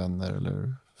med mina vänner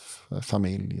eller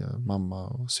familj, mamma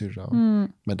och syrra och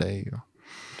med dig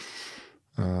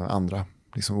och andra.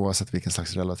 Liksom, oavsett vilken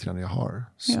slags relaterande jag har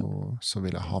så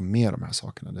vill jag ha med de här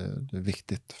sakerna. Det är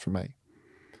viktigt för mig.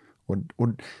 Och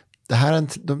det här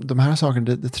de här sakerna,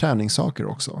 det är träningssaker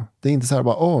också. Det är inte så här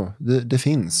bara, det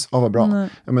finns, vad bra.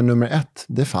 Ja, men nummer 1,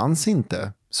 det fanns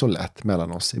inte så lätt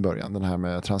mellan oss i början, den här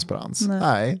med transparens.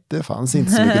 Nej, det fanns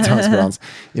inte så mycket transparens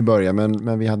i början,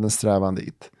 men vi hade en strävan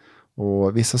dit.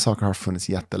 Och vissa saker har funnits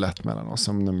jättelätt mellan oss,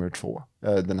 som nummer 2,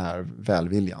 den här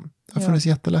välviljan. Det har funnits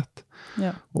jättelätt.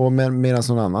 Ja. Och medan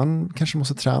någon annan kanske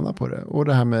måste träna på det. Och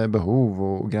det här med behov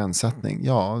och gränssättning,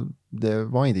 det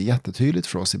var inte jättetydligt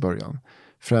för oss i början.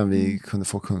 Förrän vi kunde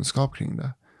få kunskap kring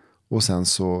det. Och sen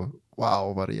så,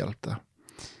 wow, vad det hjälpte.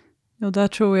 Och där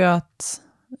tror jag att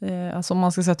alltså om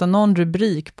man ska sätta någon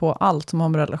rubrik på allt som har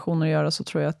med relationer att göra, så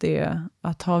tror jag att det är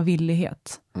att ha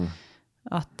villighet.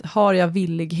 Att har jag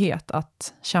villighet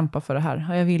att kämpa för det här?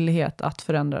 Har jag villighet att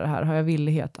förändra det här? Har jag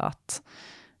villighet att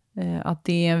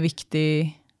det är en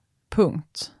viktig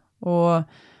punkt? Och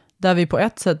där vi på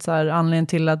ett sätt så här, anledningen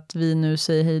till att vi nu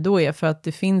säger hej då är för att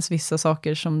det finns vissa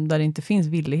saker där det inte finns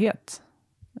villighet.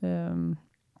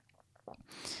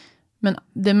 Men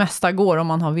det mesta går om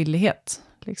man har villighet.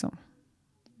 Liksom.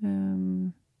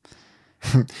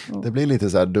 Det blir lite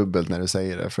så här dubbelt när du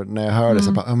säger det. För när jag hör det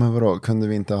så bara, men vadå, kunde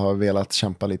vi inte ha velat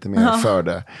kämpa lite mer för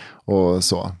det? Och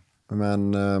så.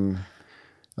 Men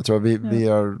jag tror vi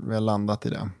har landat i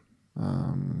det.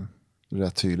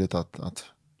 Rätt tydligt att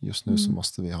just nu så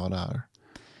måste vi ha det här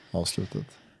avslutet.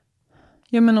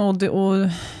 Ja, men och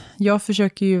jag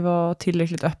försöker ju vara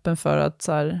tillräckligt öppen för att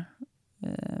så här,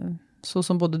 så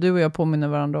som både du och jag påminner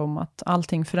varandra om att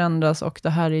allting förändras och det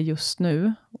här är just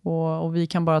nu. Och vi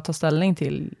kan bara ta ställning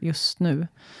till just nu.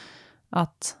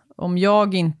 Att om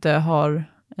jag inte har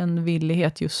en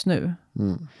villighet just nu,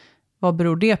 vad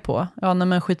beror det på? Ja, nej,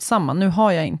 men skitsamma, nu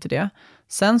har jag inte det.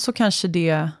 Sen så kanske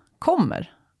det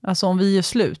kommer. Alltså om vi är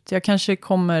slut. Jag kanske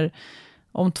kommer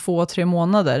om 2-3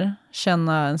 månader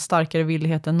känna en starkare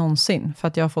villighet än någonsin. För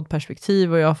att jag har fått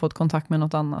perspektiv och jag har fått kontakt med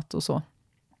något annat och så.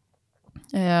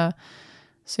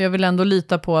 Så jag vill ändå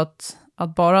lita på att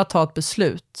bara ta ett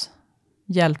beslut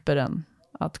hjälper en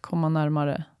att komma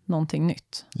närmare någonting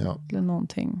nytt. Ja. Eller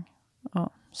någonting,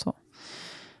 så.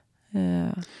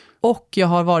 Och jag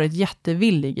har varit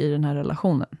jättevillig i den här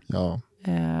relationen. Ja.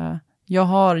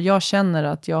 Jag känner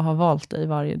att jag har valt dig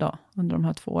varje dag under de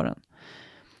här 2 åren.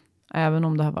 Även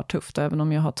om det har varit tufft, även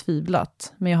om jag har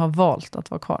tvivlat. Men jag har valt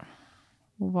att vara kvar.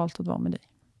 Och valt att vara med dig.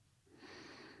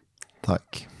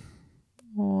 Tack.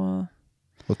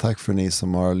 Och tack för ni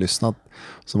som har lyssnat.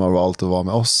 Som har valt att vara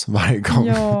med oss varje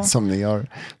gång som ni har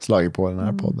slagit på den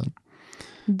här podden.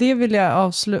 Det vill jag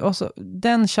avsluta.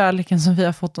 Den kärleken som vi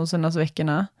har fått de senaste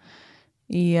veckorna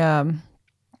är...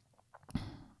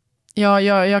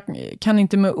 Jag kan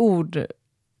inte med ord...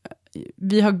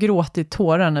 Vi har gråtit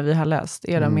tårar när vi har läst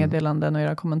era meddelanden och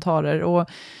era kommentarer. Och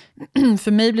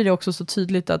för mig blir det också så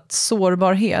tydligt att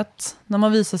sårbarhet, när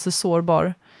man visar sig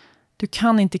sårbar, du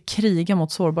kan inte kriga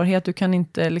mot sårbarhet, du kan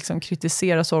inte liksom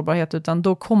kritisera sårbarhet, utan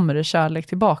då kommer det kärlek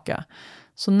tillbaka.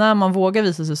 Så när man vågar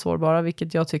visa sig sårbara,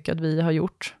 vilket jag tycker att vi har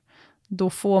gjort, då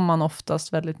får man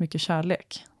oftast väldigt mycket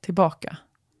kärlek tillbaka.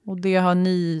 Och det har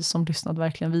ni som lyssnat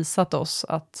verkligen visat oss,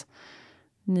 att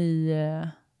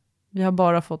vi har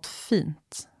bara fått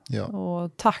fint. Ja.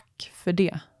 Och tack för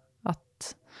det.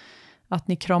 Att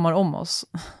ni kramar om oss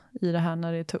i det här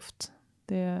när det är tufft.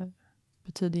 Det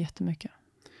betyder jättemycket.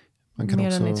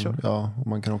 Mer än ni tror. Ja, och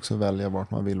man kan också välja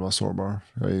vart man vill vara sårbar.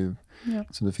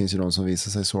 Så det finns ju de som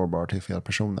visar sig sårbar till fel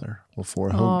personer och får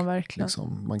hugg.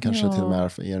 Liksom. Man kanske till och med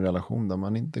är i en relation där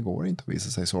man inte går att visa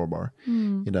sig sårbar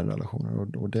i den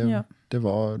relationen. Och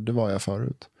det var jag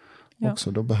förut.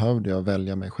 Också då behövde jag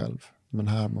välja mig själv. Men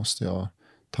här måste jag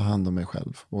ta hand om mig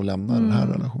själv och lämna den här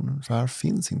relationen. För här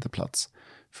finns inte plats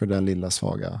för den lilla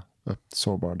svaga,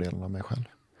 sårbara delen av mig själv.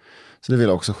 Så det vill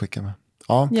jag också skicka med.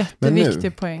 Ja,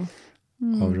 jätteviktig poäng.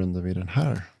 Avrundar vi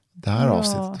det här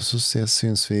avsnittet. Och så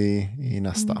syns vi i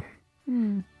nästa.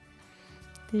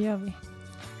 Det gör vi.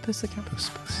 Puss och kram.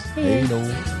 Puss. Hej då.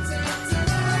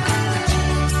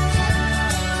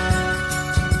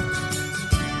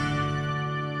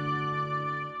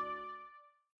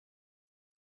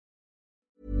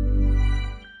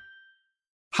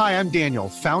 Hi, I'm Daniel,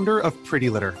 founder of Pretty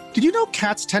Litter. Did you know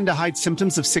cats tend to hide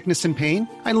symptoms of sickness and pain?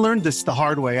 I learned this the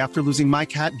hard way after losing my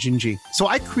cat, Gingy. So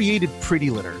I created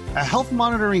Pretty Litter, a health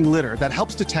monitoring litter that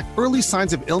helps detect early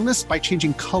signs of illness by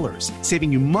changing colors,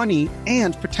 saving you money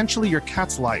and potentially your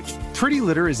cat's life. Pretty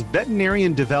Litter is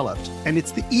veterinarian developed, and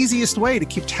it's the easiest way to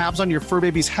keep tabs on your fur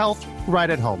baby's health right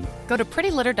at home. Go to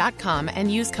prettylitter.com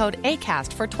and use code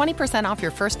ACAST for 20% off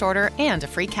your first order and a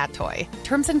free cat toy.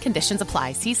 Terms and conditions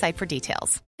apply. See site for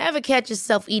details. Ever catch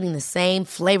yourself eating the same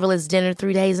flavorless dinner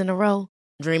 3 days in a row?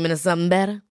 Dreaming of something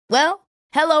better? Well,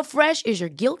 HelloFresh is your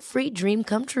guilt-free dream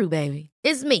come true, baby.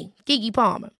 It's me, Keke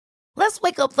Palmer. Let's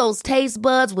wake up those taste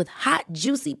buds with hot,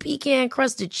 juicy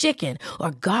pecan-crusted chicken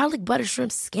or garlic butter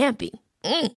shrimp scampi.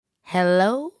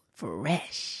 Hello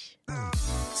Fresh.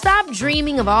 Stop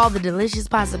dreaming of all the delicious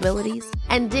possibilities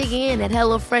and dig in at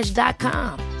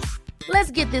HelloFresh.com.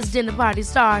 Let's get this dinner party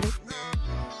started.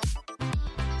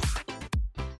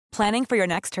 Planning for your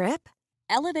next trip?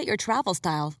 Elevate your travel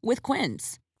style with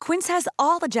Quince. Quince has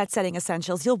all the jet-setting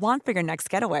essentials you'll want for your next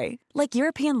getaway, like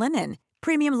European linen,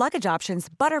 premium luggage options,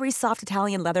 buttery soft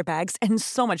Italian leather bags, and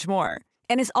so much more.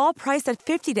 And is all priced at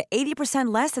 50 to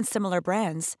 80% less than similar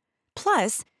brands.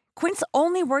 Plus, Quince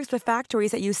only works with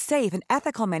factories that use safe and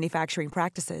ethical manufacturing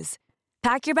practices.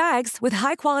 Pack your bags with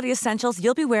high-quality essentials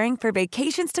you'll be wearing for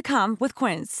vacations to come with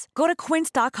Quince. Go to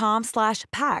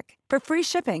quince.com/pack for free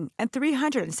shipping and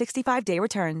 365-day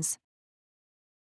returns.